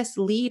this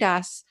lead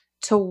us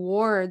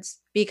towards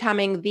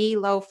becoming the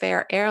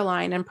low-fare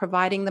airline and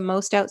providing the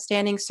most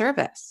outstanding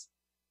service,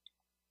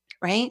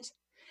 right?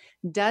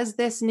 Does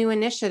this new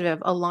initiative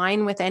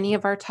align with any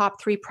of our top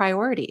 3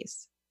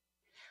 priorities?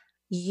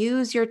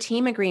 Use your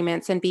team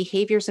agreements and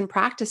behaviors and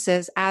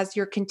practices as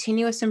your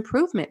continuous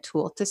improvement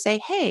tool to say,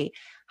 hey,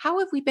 how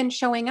have we been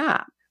showing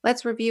up?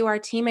 Let's review our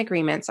team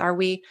agreements. Are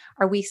we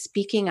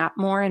speaking up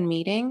more in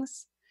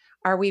meetings?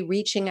 Are we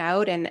reaching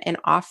out and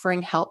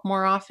offering help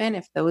more often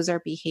if those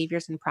are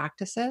behaviors and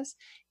practices?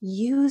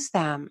 Use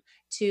them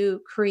to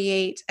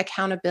create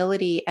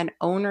accountability and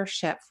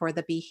ownership for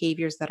the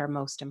behaviors that are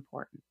most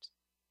important.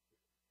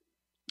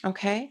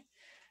 Okay?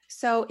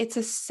 So it's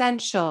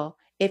essential,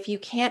 if you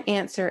can't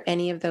answer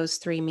any of those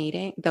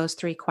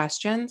 3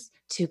 questions,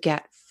 to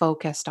get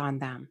focused on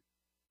them.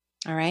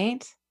 All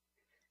right?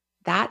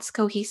 That's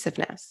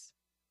cohesiveness.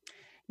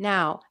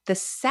 Now, the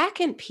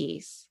second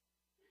piece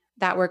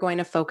that we're going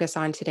to focus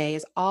on today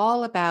is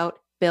all about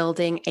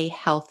building a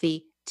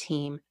healthy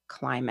team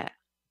climate.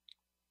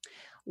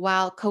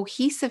 While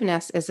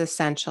cohesiveness is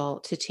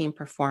essential to team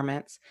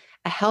performance,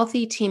 a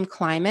healthy team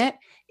climate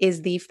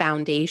is the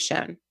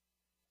foundation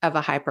of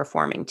a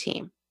high-performing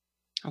team.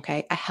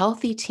 Okay. A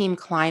healthy team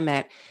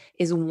climate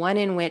is one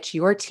in which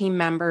your team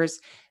members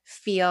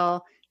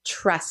feel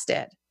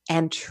trusted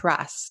and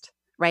trust,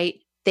 right?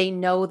 They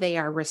know they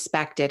are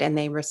respected and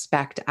they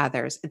respect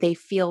others. They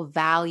feel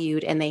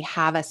valued and they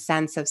have a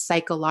sense of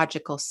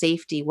psychological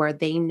safety where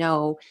they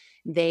know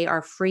they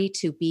are free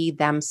to be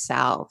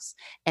themselves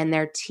and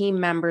their team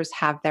members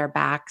have their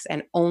backs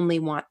and only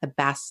want the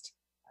best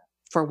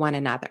for one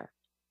another,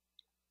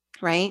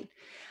 right?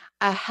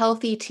 A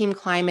healthy team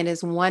climate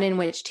is one in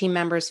which team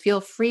members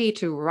feel free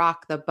to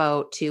rock the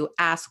boat, to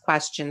ask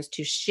questions,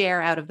 to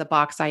share out of the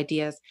box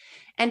ideas,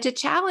 and to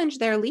challenge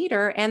their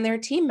leader and their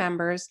team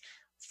members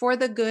for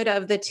the good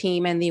of the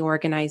team and the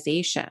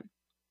organization.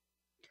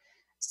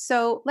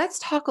 So let's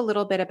talk a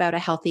little bit about a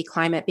healthy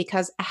climate,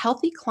 because a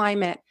healthy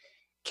climate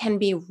can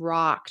be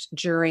rocked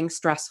during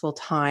stressful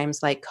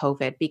times like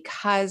COVID,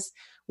 because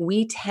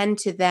we tend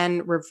to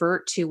then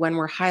revert to, when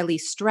we're highly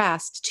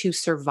stressed, to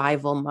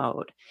survival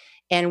mode.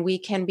 And we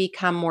can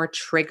become more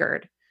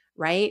triggered,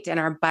 right? And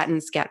our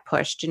buttons get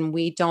pushed, and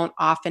we don't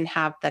often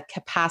have the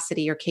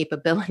capacity or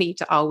capability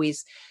to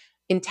always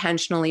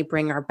intentionally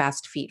bring our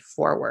best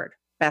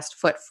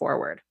foot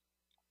forward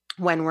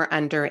when we're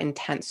under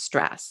intense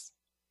stress.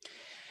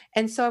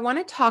 And so I want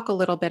to talk a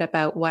little bit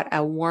about what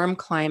a warm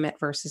climate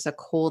versus a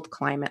cold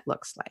climate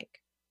looks like.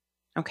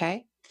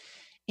 Okay?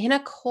 In a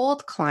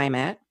cold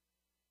climate,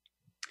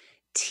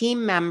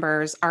 team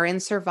members are in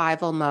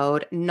survival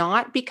mode,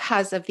 not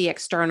because of the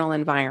external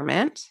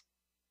environment,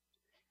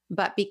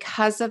 but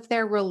because of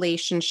their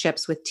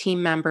relationships with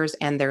team members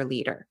and their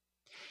leader.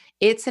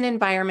 It's an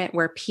environment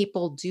where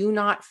people do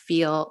not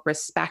feel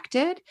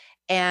respected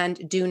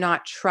and do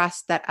not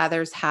trust that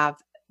others have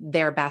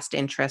their best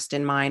interest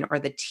in mind or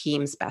the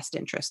team's best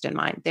interest in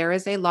mind. There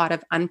is a lot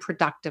of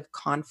unproductive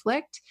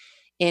conflict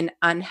in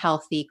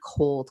unhealthy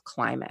cold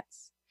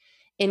climates.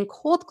 In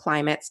cold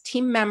climates,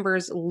 team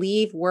members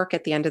leave work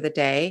at the end of the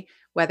day,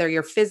 whether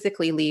you're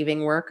physically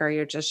leaving work or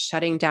you're just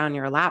shutting down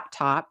your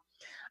laptop.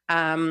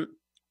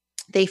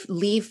 They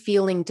leave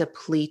feeling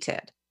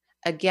depleted.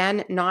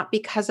 Again, not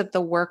because of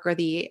the work or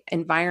the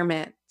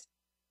environment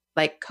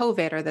like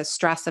COVID or the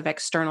stress of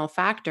external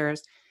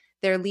factors,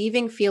 they're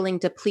leaving feeling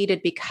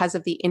depleted because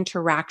of the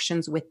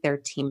interactions with their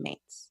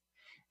teammates.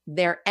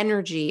 Their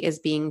energy is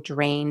being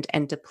drained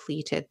and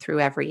depleted through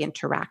every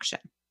interaction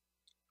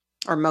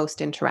or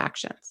most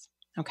interactions.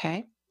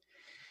 Okay.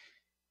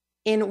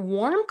 In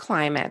warm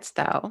climates,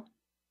 though,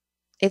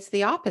 it's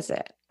the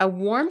opposite. A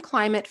warm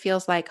climate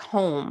feels like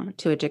home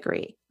to a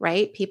degree,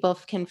 right? People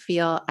can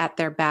feel at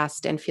their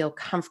best and feel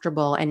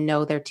comfortable and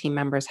know their team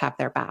members have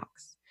their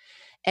backs.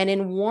 And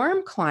in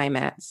warm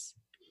climates,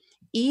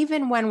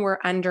 even when we're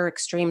under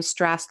extreme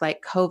stress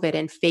like COVID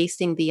and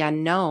facing the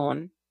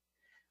unknown,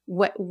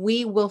 what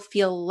we will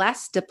feel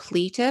less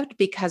depleted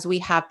because we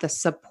have the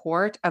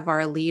support of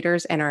our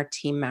leaders and our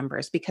team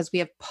members, because we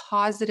have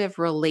positive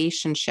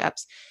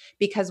relationships,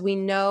 because we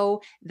know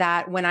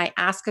that when I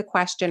ask a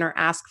question or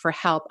ask for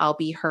help, I'll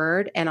be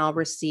heard and I'll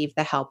receive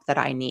the help that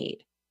I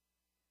need,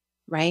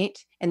 right?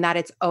 And that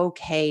it's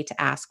okay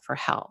to ask for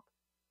help.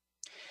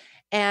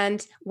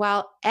 And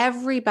while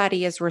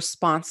everybody is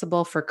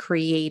responsible for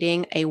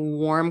creating a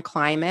warm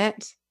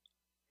climate,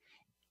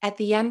 at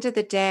the end of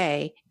the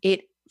day,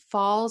 it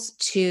falls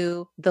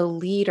to the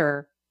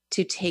leader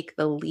to take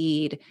the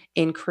lead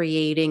in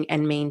creating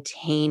and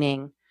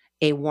maintaining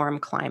a warm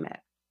climate.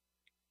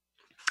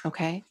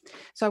 Okay,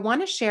 so I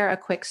want to share a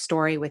quick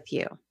story with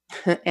you.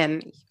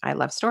 And I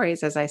love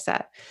stories, as I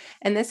said.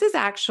 And this is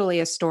actually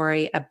a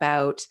story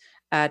about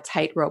a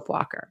tightrope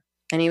walker.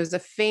 And he was a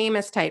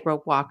famous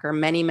tightrope walker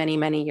many, many,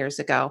 many years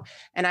ago.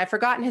 And I've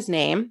forgotten his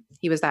name.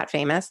 He was that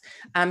famous.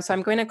 So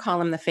I'm going to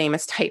call him the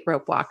famous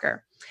tightrope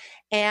walker.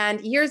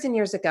 And years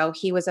ago,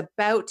 he was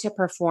about to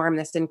perform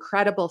this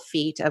incredible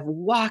feat of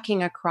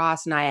walking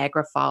across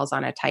Niagara Falls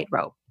on a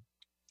tightrope.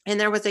 And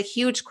there was a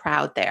huge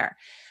crowd there.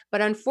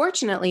 But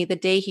unfortunately, the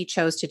day he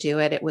chose to do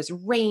it, it was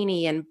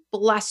rainy and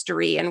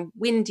blustery and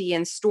windy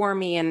and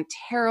stormy and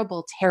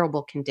terrible,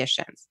 terrible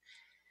conditions.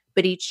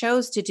 But he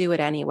chose to do it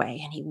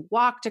anyway. And he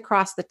walked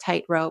across the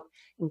tightrope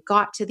and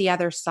got to the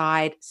other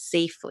side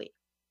safely.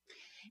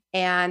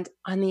 And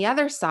on the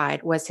other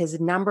side was his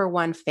number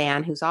one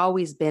fan, who's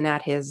always been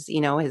at his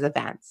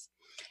events.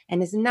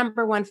 And his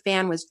number one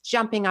fan was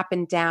jumping up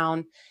and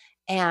down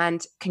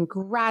and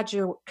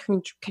congratulating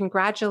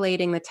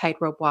the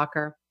tightrope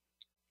walker.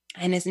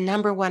 And his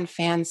number one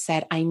fan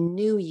said, "I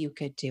knew you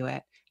could do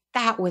it.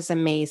 That was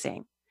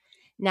amazing.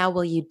 Now,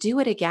 will you do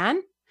it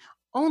again?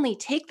 Only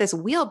take this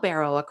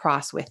wheelbarrow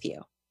across with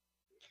you."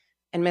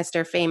 And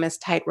Mr. Famous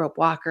Tightrope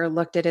Walker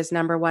looked at his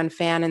number one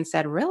fan and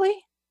said,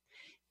 "Really?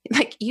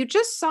 Like, you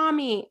just saw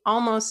me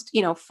almost,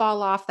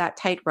 fall off that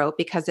tightrope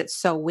because it's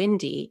so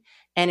windy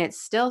and it's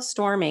still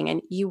storming.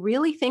 And you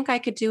really think I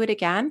could do it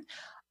again?"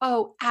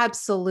 "Oh,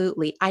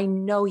 absolutely. I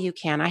know you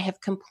can. I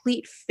have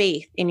complete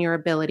faith in your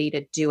ability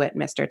to do it,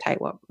 Mr.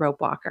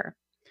 Tightrope Walker."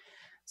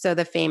 So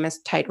the famous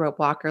tightrope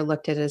walker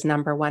looked at his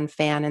number one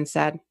fan and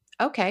said,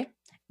 "Okay,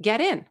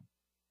 get in."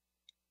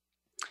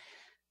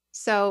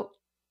 So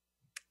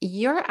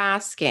you're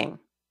asking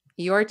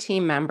your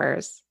team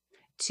members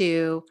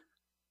to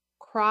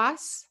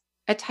cross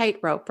a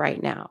tightrope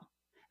right now.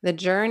 The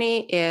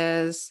journey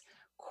is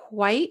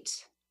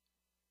quite,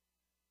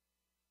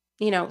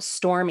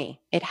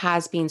 stormy. It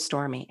has been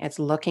stormy. It's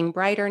looking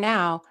brighter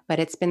now, but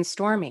it's been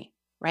stormy,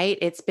 right?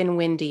 It's been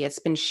windy. It's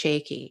been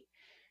shaky.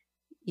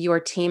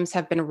 Your teams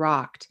have been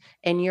rocked,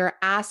 and you're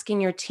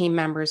asking your team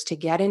members to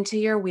get into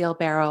your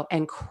wheelbarrow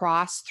and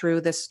cross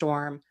through the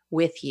storm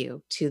with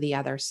you to the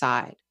other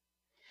side.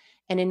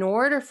 And in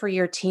order for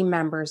your team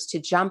members to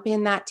jump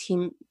in that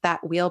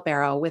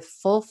wheelbarrow with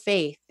full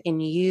faith in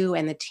you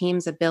and the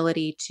team's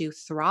ability to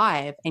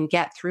thrive and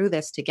get through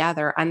this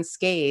together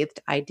unscathed,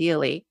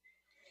 ideally,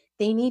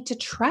 they need to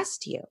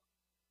trust you,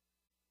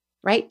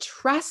 right?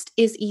 Trust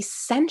is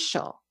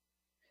essential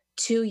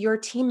to your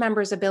team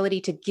members' ability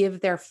to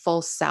give their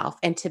full self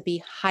and to be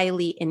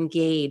highly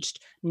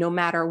engaged no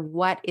matter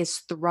what is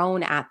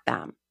thrown at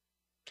them.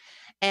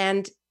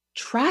 And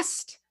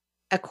trust,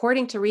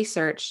 according to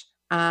research,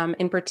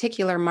 in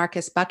particular,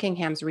 Marcus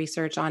Buckingham's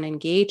research on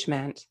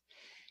engagement,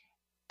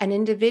 an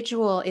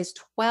individual is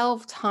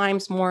 12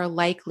 times more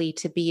likely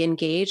to be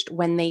engaged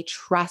when they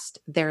trust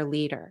their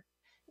leader.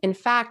 In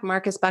fact,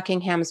 Marcus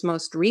Buckingham's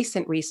most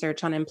recent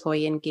research on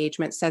employee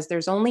engagement says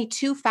there's only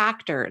 2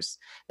 factors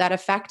that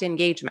affect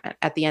engagement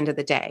at the end of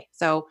the day.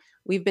 So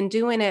we've been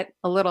doing it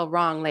a little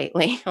wrong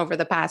lately over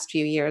the past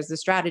few years. The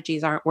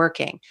strategies aren't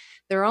working.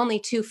 There are only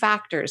 2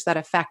 factors that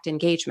affect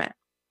engagement.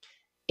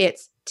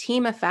 It's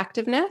team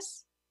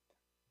effectiveness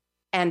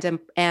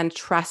and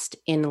trust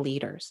in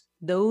leaders.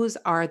 Those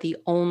are the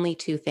only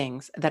 2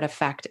 things that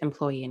affect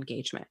employee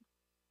engagement.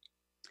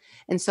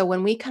 And so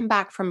when we come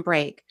back from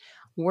break,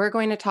 we're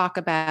going to talk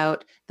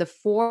about the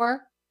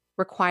 4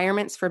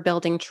 requirements for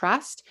building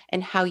trust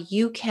and how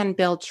you can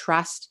build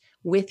trust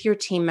with your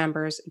team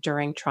members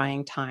during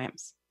trying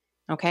times.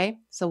 Okay,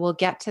 so we'll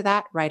get to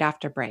that right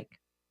after break.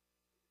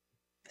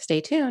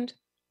 Stay tuned.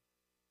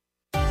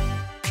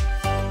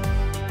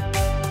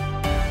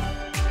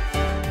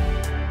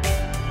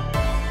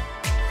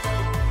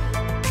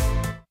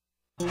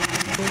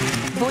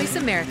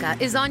 Voice America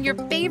is on your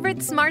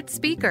favorite smart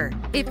speaker.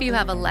 If you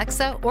have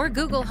Alexa or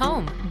Google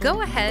Home,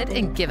 go ahead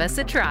and give us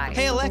a try.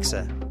 Hey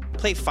Alexa,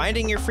 play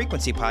Finding Your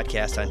Frequency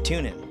podcast on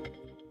TuneIn.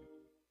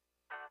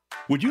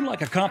 Would you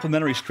like a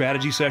complimentary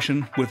strategy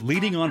session with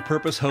Leading on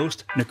Purpose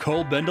host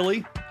Nicole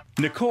Bendaly?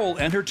 Nicole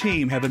and her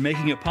team have been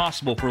making it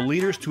possible for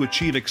leaders to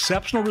achieve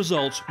exceptional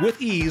results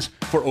with ease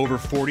for over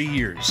 40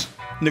 years.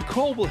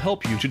 Nicole will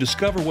help you to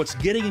discover what's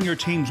getting in your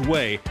team's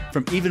way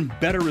from even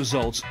better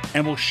results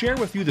and will share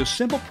with you the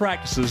simple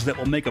practices that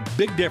will make a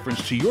big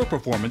difference to your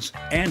performance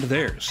and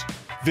theirs.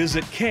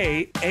 Visit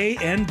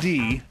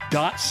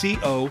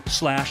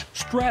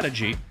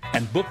kand.co/strategy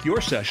and book your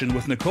session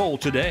with Nicole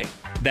today.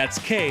 That's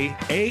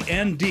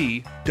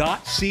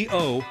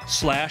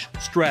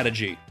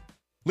kand.co/strategy.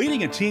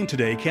 Leading a team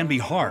today can be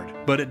hard,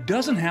 but it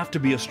doesn't have to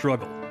be a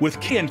struggle. With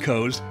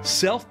K&Co's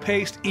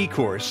self-paced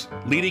e-course,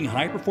 Leading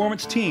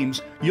High-Performance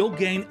Teams, you'll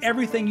gain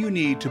everything you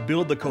need to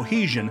build the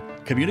cohesion,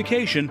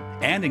 communication,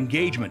 and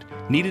engagement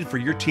needed for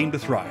your team to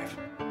thrive.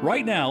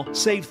 Right now,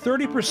 save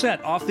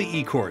 30% off the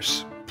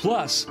e-course.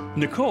 Plus,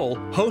 Nicole,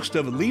 host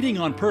of Leading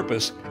on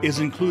Purpose, is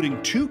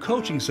including 2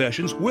 coaching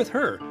sessions with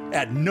her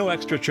at no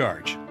extra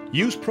charge.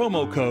 Use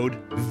promo code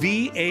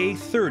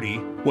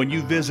VA30 when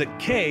you visit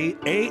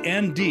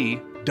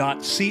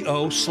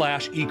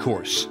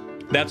kand.co/ecourse.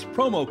 That's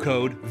promo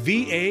code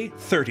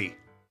VA30.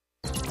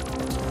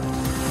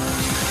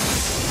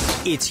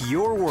 It's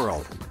your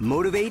world.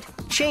 Motivate,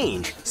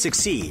 change,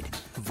 succeed.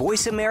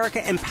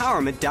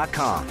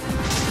 VoiceAmericaEmpowerment.com.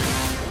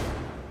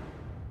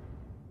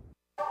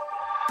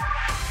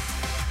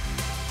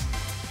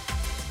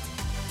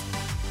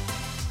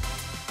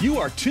 You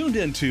are tuned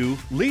into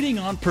Leading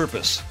on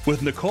Purpose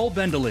with Nicole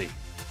Bendaly.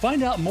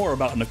 Find out more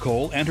about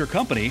Nicole and her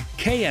company,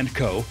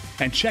 K&Co,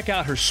 and check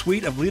out her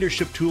suite of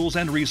leadership tools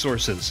and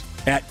resources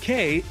at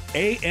kand.co.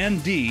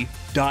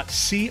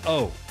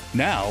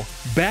 Now,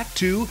 back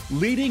to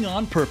Leading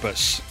on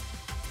Purpose.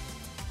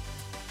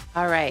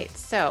 All right,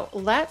 so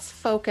let's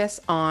focus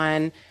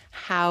on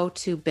how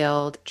to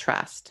build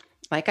trust.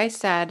 Like I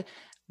said,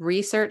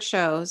 research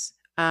shows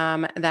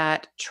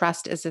that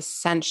trust is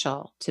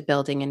essential to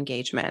building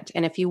engagement.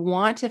 And if you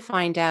want to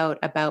find out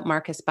about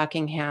Marcus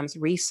Buckingham's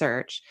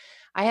research,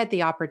 I had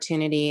the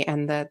opportunity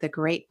and the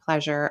great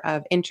pleasure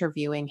of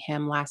interviewing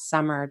him last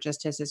summer,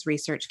 just as his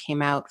research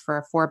came out for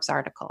a Forbes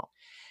article.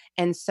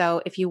 And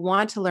so if you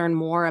want to learn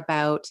more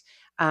about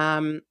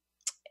the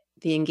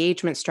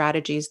engagement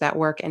strategies that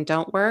work and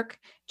don't work,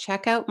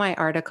 check out my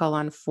article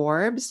on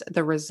Forbes.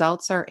 The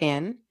results are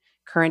in.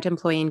 Current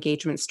employee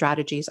engagement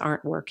strategies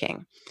aren't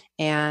working.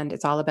 And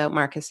it's all about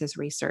Marcus's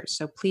research.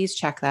 So please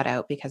check that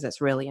out because it's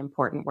really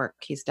important work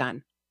he's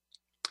done.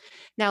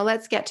 Now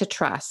let's get to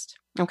trust,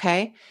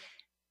 okay?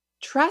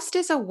 Trust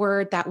is a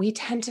word that we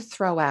tend to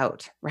throw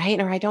out, right?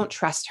 Or I don't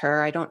trust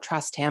her. I don't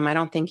trust him. I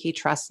don't think he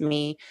trusts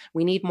me.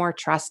 We need more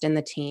trust in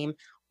the team.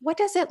 What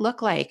does it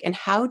look like? And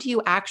how do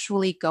you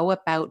actually go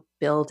about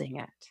building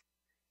it,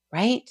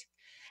 right?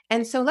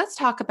 And so let's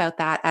talk about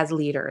that as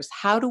leaders.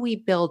 How do we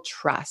build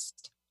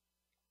trust?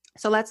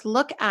 So let's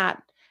look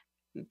at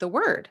the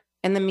word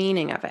and the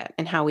meaning of it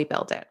and how we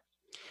build it.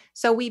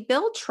 So we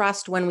build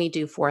trust when we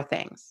do 4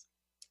 things.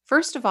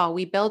 First of all,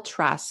 we build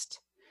trust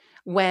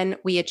when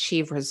we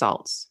achieve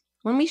results.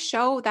 When we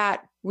show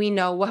that we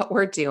know what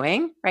we're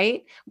doing,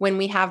 right? When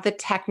we have the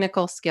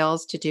technical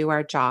skills to do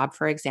our job,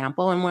 for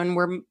example, and when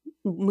we're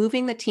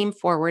moving the team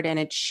forward and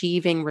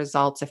achieving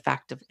results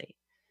effectively,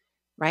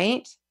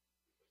 right?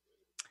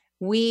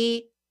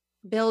 We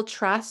build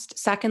trust,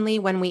 secondly,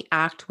 when we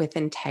act with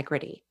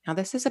integrity. Now,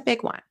 this is a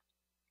big one,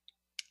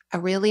 a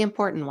really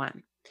important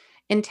one.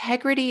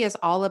 Integrity is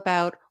all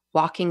about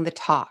walking the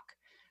talk,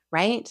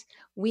 right?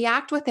 We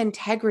act with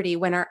integrity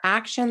when our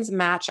actions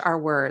match our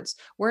words.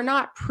 We're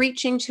not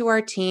preaching to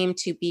our team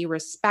to be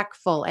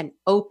respectful and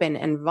open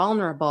and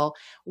vulnerable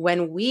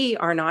when we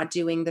are not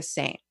doing the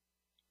same,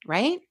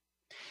 right?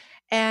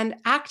 And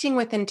acting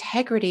with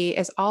integrity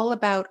is all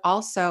about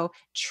also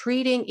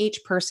treating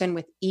each person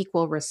with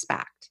equal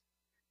respect.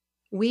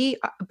 We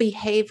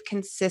behave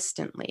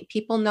consistently.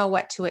 People know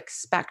what to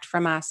expect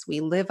from us.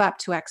 We live up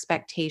to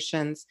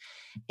expectations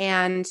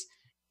and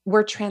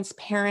we're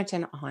transparent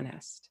and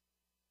honest.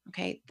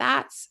 Okay,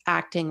 that's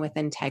acting with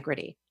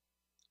integrity.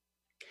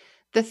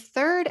 The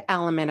third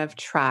element of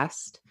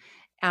trust,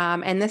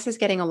 and this is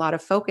getting a lot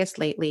of focus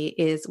lately,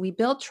 is we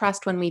build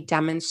trust when we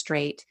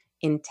demonstrate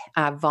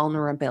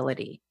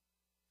vulnerability.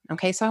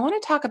 Okay, so I want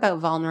to talk about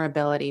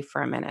vulnerability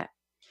for a minute.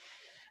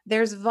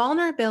 There's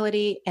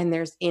vulnerability and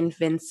there's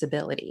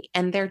invincibility,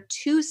 and they're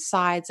 2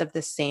 sides of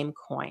the same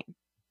coin,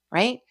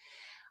 right?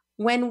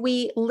 When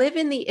we live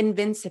in the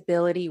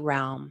invincibility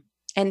realm,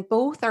 and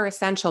both are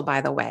essential,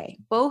 by the way,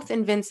 both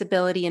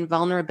invincibility and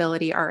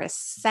vulnerability are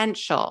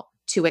essential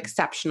to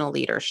exceptional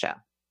leadership.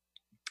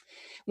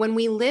 When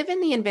we live in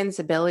the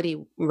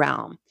invincibility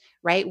realm,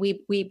 right,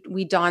 we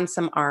don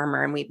some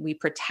armor and we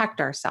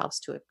protect ourselves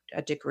to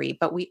a degree,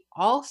 but we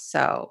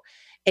also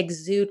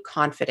exude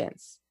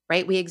confidence,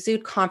 right? We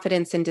exude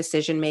confidence in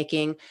decision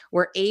making.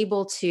 We're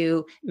able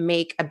to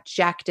make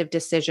objective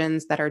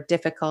decisions that are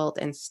difficult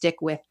and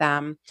stick with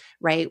them,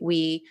 right?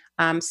 We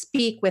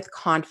speak with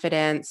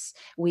confidence.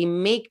 We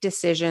make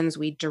decisions.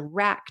 We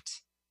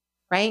direct,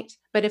 right?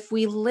 But if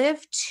we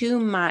live too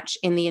much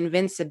in the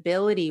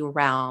invincibility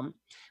realm,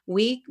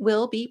 we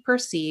will be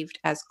perceived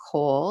as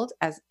cold,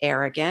 as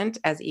arrogant,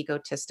 as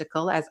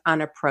egotistical, as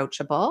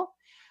unapproachable,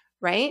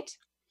 right?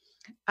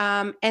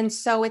 And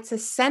so it's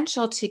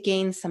essential to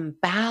gain some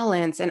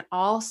balance and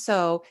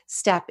also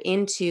step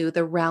into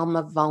the realm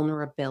of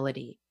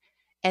vulnerability.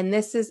 And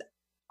this is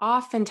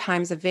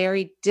oftentimes a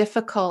very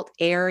difficult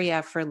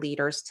area for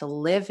leaders to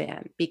live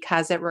in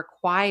because it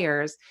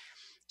requires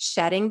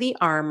shedding the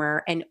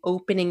armor and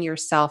opening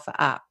yourself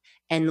up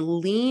and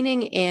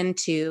leaning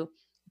into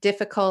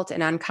difficult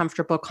and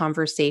uncomfortable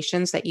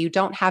conversations that you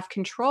don't have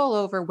control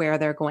over where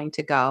they're going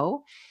to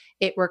go.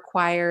 It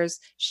requires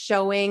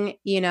showing,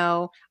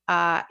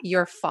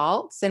 your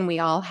faults, and we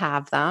all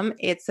have them.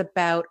 It's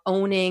about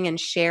owning and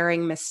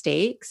sharing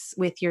mistakes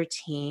with your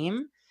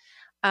team.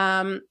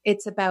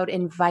 It's about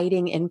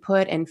inviting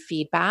input and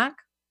feedback.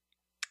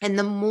 And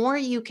the more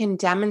you can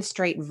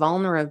demonstrate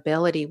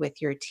vulnerability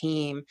with your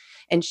team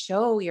and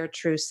show your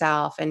true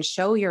self and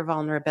show your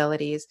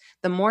vulnerabilities,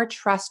 the more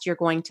trust you're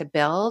going to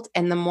build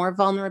and the more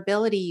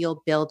vulnerability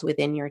you'll build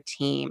within your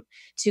team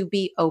to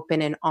be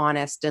open and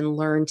honest and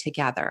learn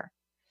together,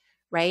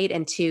 right?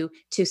 And to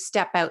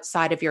step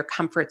outside of your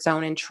comfort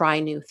zone and try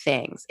new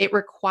things. It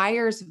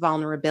requires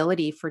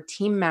vulnerability for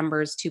team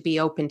members to be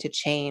open to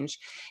change.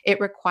 It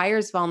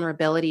requires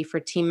vulnerability for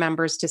team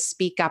members to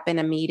speak up in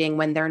a meeting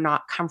when they're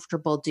not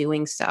comfortable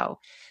doing so.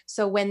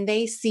 So when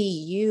they see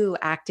you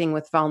acting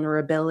with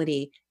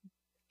vulnerability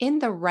in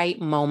the right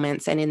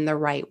moments and in the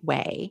right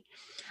way,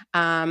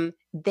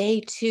 they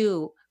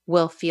too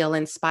will feel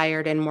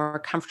inspired and more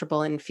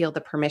comfortable and feel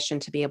the permission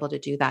to be able to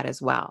do that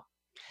as well.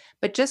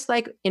 But just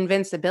like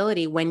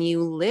invincibility, when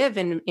you live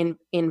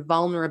in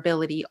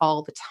vulnerability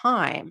all the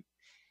time,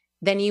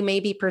 then you may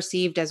be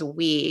perceived as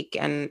weak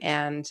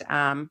and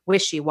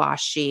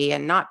wishy-washy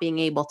and not being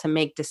able to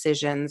make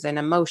decisions and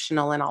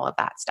emotional and all of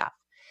that stuff.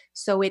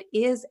 So it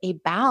is a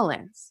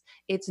balance.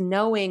 It's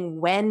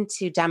knowing when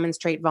to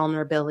demonstrate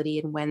vulnerability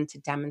and when to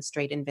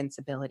demonstrate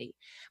invincibility.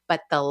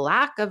 But the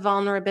lack of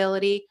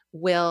vulnerability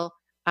will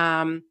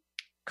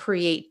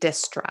create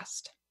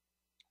distrust.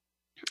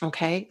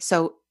 Okay,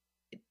 so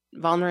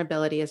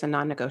vulnerability is a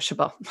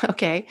non-negotiable.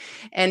 Okay.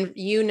 And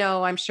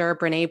I'm sure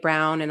Brene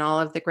Brown and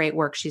all of the great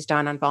work she's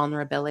done on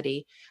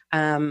vulnerability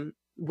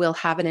will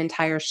have an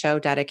entire show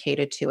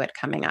dedicated to it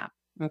coming up.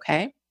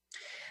 Okay.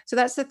 So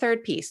that's the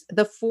third piece.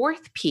 The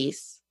fourth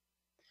piece,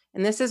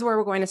 and this is where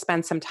we're going to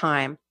spend some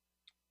time.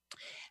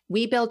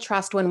 We build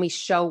trust when we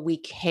show we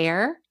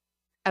care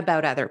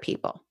about other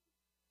people.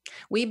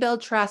 We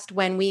build trust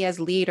when we as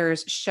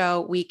leaders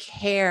show we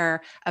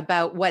care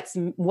about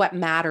what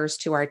matters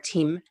to our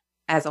team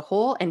as a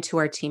whole and to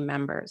our team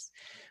members.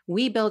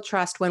 We build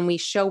trust when we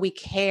show we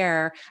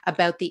care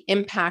about the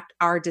impact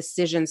our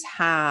decisions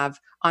have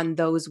on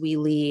those we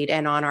lead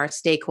and on our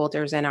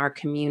stakeholders and our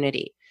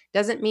community.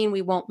 Doesn't mean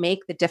we won't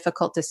make the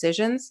difficult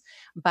decisions,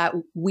 but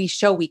we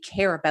show we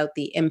care about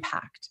the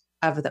impact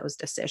of those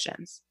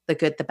decisions, the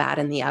good, the bad,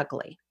 and the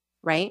ugly,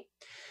 right?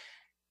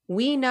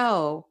 We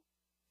know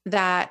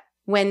that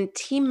when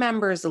team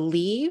members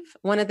leave,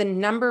 one of the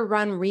number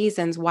one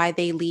reasons why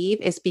they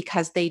leave is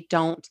because they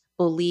don't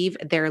believe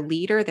their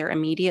leader, their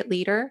immediate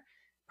leader,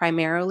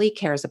 primarily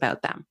cares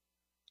about them.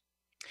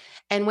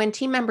 And when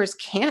team members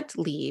can't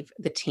leave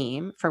the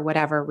team for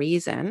whatever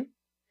reason,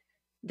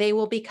 they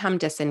will become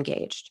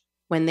disengaged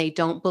when they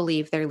don't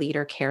believe their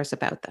leader cares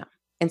about them.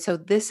 And so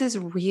this is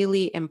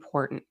really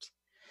important.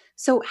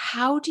 So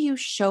how do you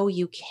show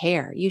you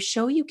care? You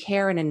show you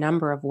care in a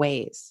number of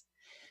ways.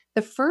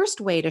 The first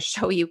way to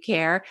show you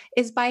care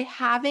is by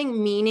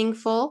having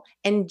meaningful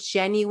and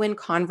genuine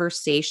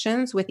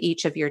conversations with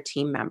each of your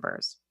team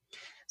members.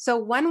 So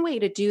one way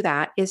to do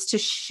that is to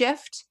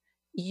shift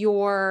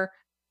your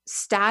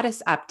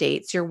status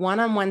updates, your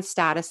one-on-one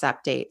status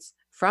updates,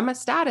 from a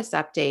status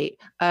update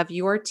of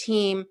your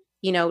team,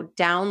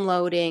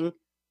 downloading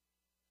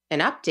an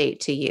update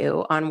to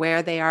you on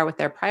where they are with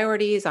their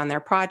priorities, on their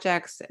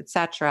projects,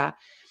 etc.,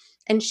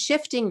 and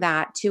shifting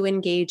that to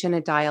engage in a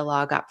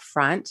dialogue up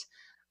front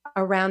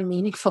around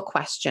meaningful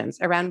questions,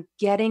 around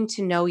getting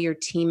to know your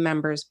team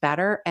members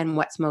better and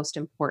what's most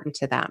important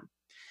to them.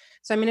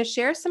 So I'm going to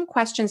share some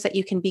questions that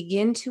you can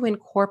begin to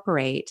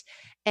incorporate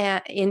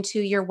into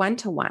your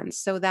one-to-ones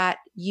so that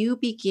you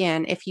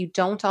begin, if you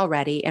don't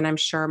already, and I'm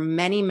sure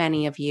many,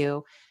 many of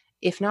you,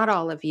 if not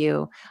all of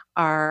you,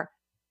 are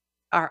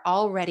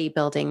already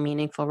building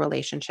meaningful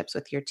relationships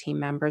with your team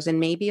members and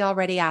maybe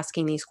already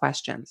asking these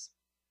questions.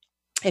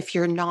 If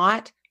you're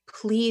not,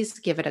 please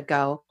give it a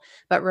go.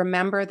 But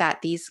remember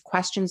that these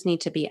questions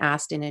need to be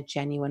asked in a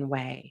genuine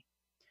way.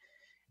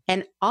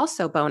 And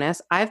also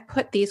bonus, I've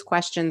put these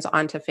questions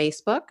onto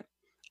Facebook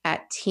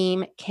at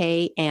Team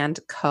K and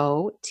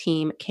Co,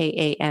 Team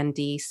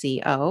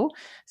KANDCO,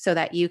 so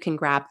that you can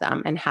grab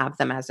them and have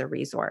them as a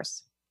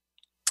resource.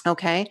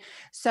 Okay.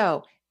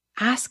 So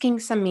asking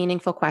some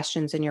meaningful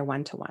questions in your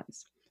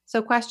one-to-ones.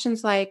 So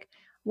questions like,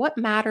 what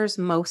matters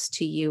most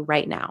to you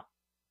right now?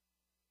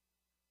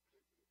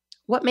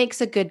 What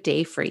makes a good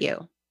day for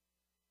you?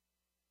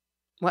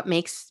 What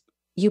makes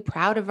you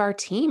proud of our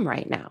team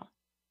right now?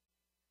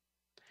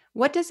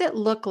 What does it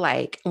look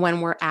like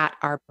when we're at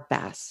our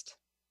best?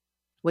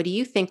 What do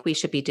you think we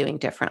should be doing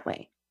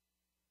differently?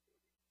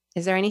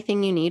 Is there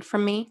anything you need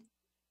from me?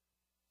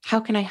 How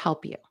can I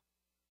help you?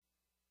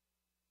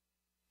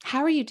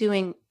 How are you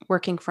doing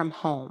working from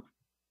home?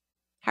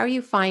 How are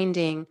you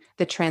finding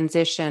the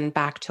transition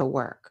back to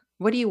work?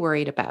 What are you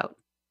worried about?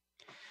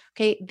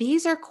 Okay,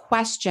 these are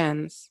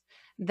questions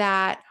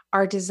that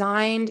are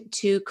designed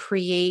to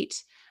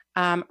create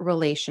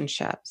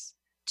relationships,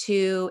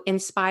 to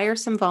inspire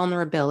some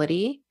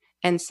vulnerability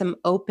and some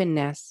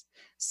openness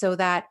so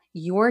that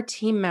your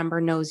team member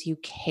knows you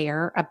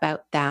care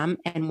about them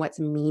and what's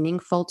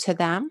meaningful to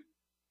them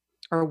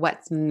or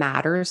what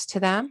matters to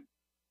them,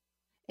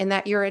 and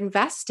that you're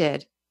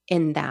invested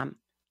in them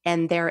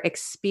and their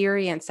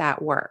experience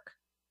at work.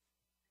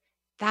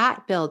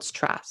 That builds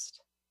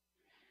trust.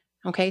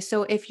 Okay,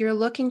 so if you're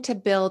looking to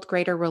build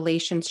greater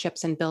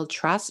relationships and build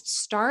trust,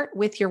 start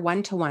with your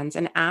one-to-ones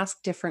and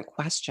ask different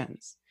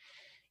questions.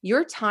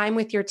 Your time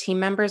with your team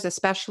members,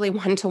 especially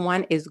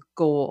one-to-one, is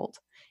gold.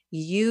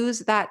 Use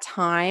that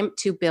time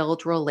to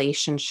build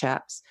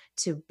relationships,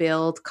 to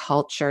build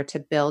culture, to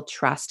build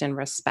trust and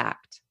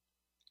respect.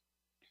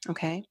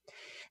 Okay.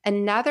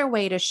 Another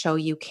way to show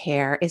you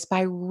care is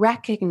by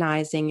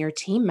recognizing your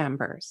team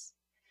members,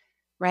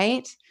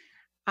 right?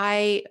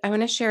 I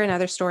want to share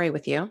another story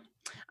with you.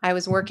 I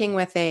was working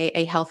with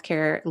a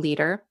healthcare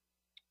leader,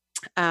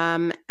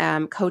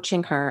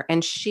 coaching her,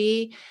 and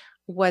she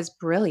was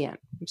brilliant.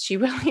 She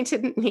really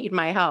didn't need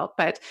my help,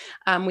 but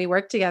we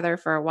worked together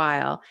for a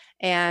while.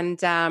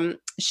 And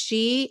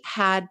she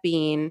had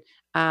been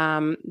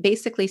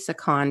basically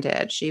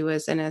seconded. She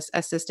was an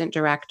assistant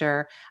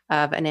director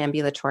of an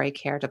ambulatory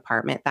care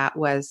department that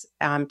was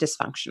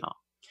dysfunctional.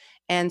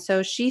 And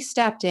so she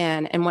stepped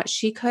in, and what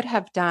she could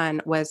have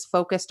done was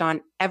focused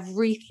on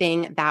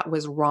everything that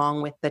was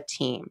wrong with the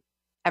team.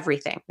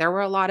 Everything. There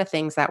were a lot of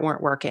things that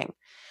weren't working.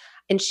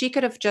 And she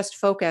could have just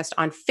focused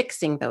on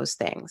fixing those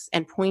things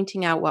and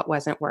pointing out what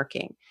wasn't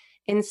working.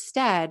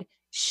 Instead,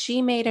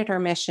 she made it her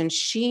mission.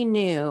 She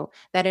knew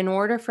that in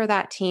order for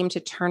that team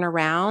to turn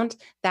around,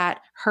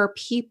 that her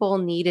people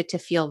needed to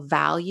feel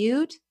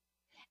valued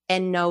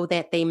and know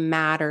that they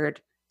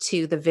mattered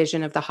to the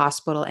vision of the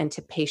hospital and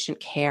to patient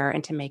care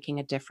and to making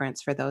a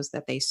difference for those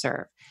that they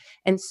serve.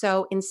 And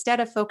so instead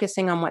of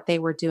focusing on what they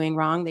were doing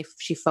wrong,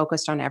 she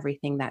focused on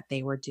everything that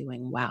they were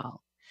doing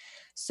well.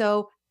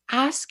 So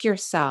ask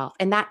yourself,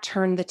 and that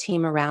turned the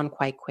team around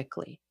quite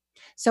quickly.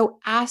 So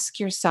ask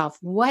yourself,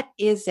 what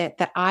is it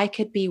that I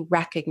could be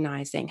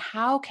recognizing?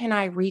 How can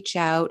I reach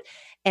out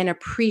and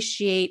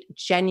appreciate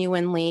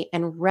genuinely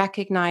and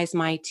recognize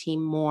my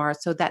team more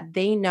so that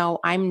they know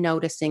I'm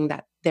noticing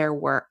that their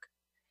work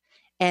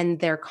and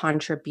their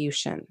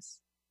contributions,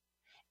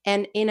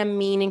 and in a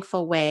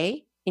meaningful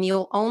way. And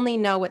you'll only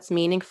know what's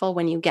meaningful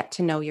when you get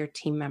to know your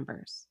team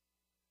members.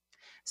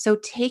 So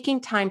taking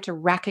time to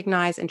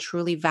recognize and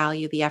truly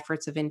value the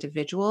efforts of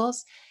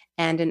individuals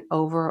and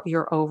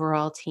your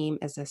overall team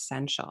is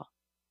essential.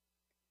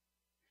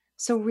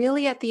 So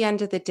really at the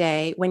end of the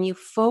day, when you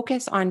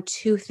focus on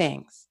two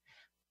things,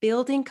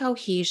 building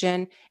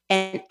cohesion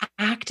and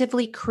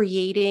actively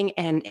creating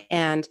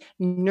and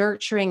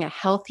nurturing a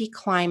healthy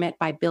climate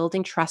by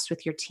building trust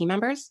with your team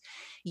members,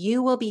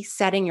 you will be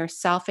setting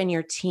yourself and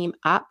your team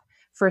up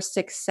for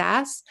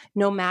success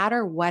no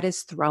matter what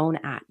is thrown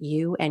at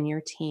you and your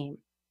team.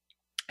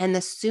 And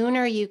the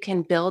sooner you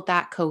can build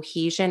that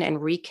cohesion and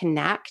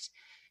reconnect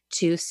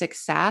to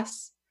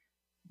success,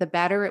 the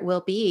better it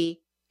will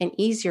be and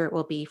easier it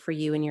will be for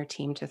you and your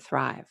team to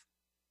thrive.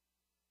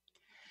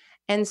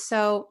 And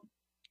so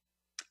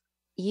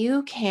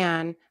you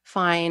can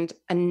find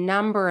a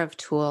number of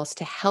tools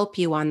to help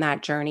you on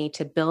that journey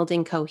to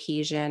building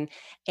cohesion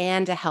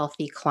and a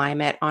healthy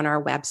climate on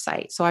our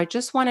website. So I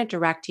just want to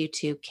direct you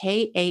to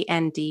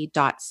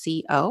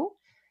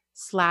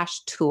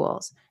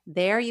kand.co/tools.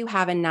 There you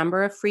have a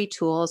number of free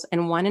tools,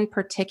 and one in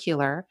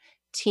particular,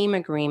 team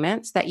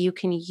agreements that you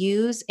can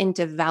use in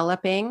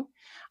developing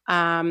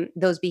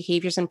those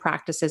behaviors and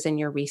practices in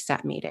your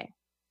reset meeting.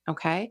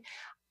 Okay.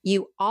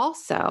 You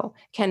also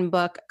can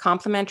book a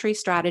complimentary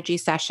strategy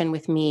session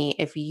with me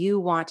if you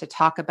want to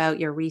talk about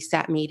your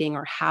reset meeting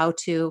or how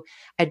to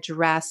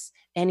address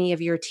any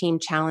of your team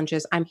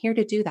challenges. I'm here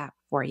to do that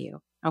for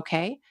you.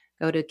 Okay.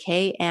 Go to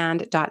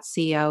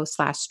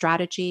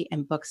kand.co/strategy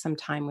and book some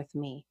time with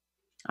me.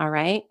 All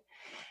right.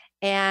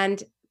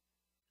 And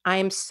I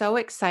am so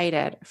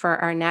excited for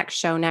our next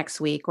show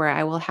next week, where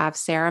I will have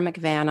Sarah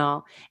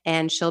McVannell,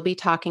 and she'll be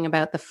talking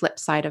about the flip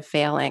side of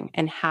failing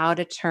and how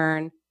to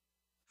turn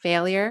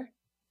failure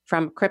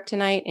from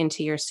kryptonite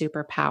into your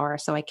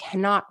superpower. So I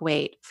cannot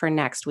wait for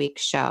next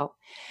week's show.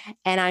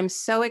 And I'm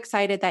so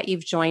excited that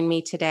you've joined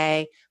me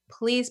today.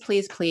 Please,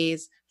 please,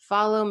 please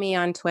follow me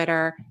on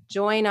Twitter,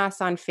 join us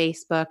on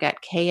Facebook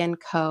at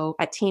K&Co,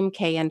 at Team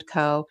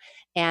K&Co,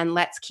 and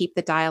let's keep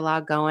the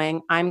dialogue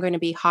going. I'm going to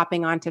be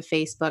hopping onto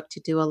Facebook to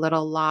do a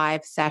little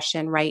live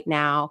session right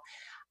now.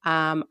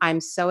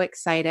 I'm so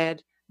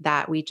excited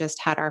that we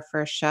just had our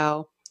first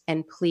show.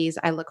 And please,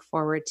 I look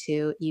forward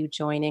to you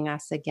joining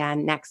us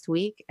again next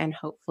week and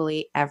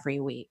hopefully every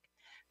week.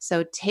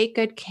 So take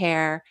good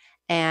care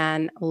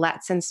and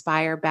let's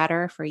inspire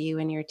better for you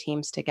and your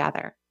teams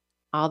together.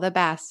 All the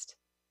best.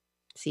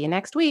 See you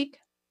next week.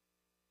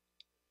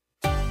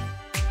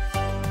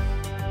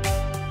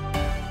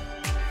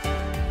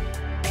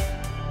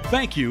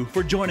 Thank you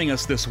for joining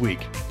us this week.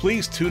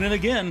 Please tune in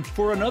again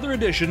for another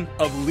edition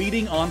of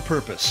Leading on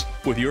Purpose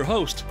with your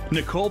host,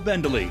 Nicole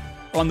Bendaly,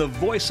 on the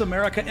Voice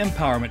America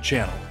Empowerment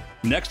Channel,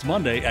 next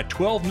Monday at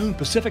 12 noon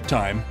Pacific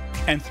Time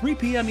and 3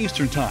 p.m.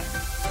 Eastern Time.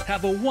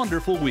 Have a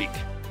wonderful week.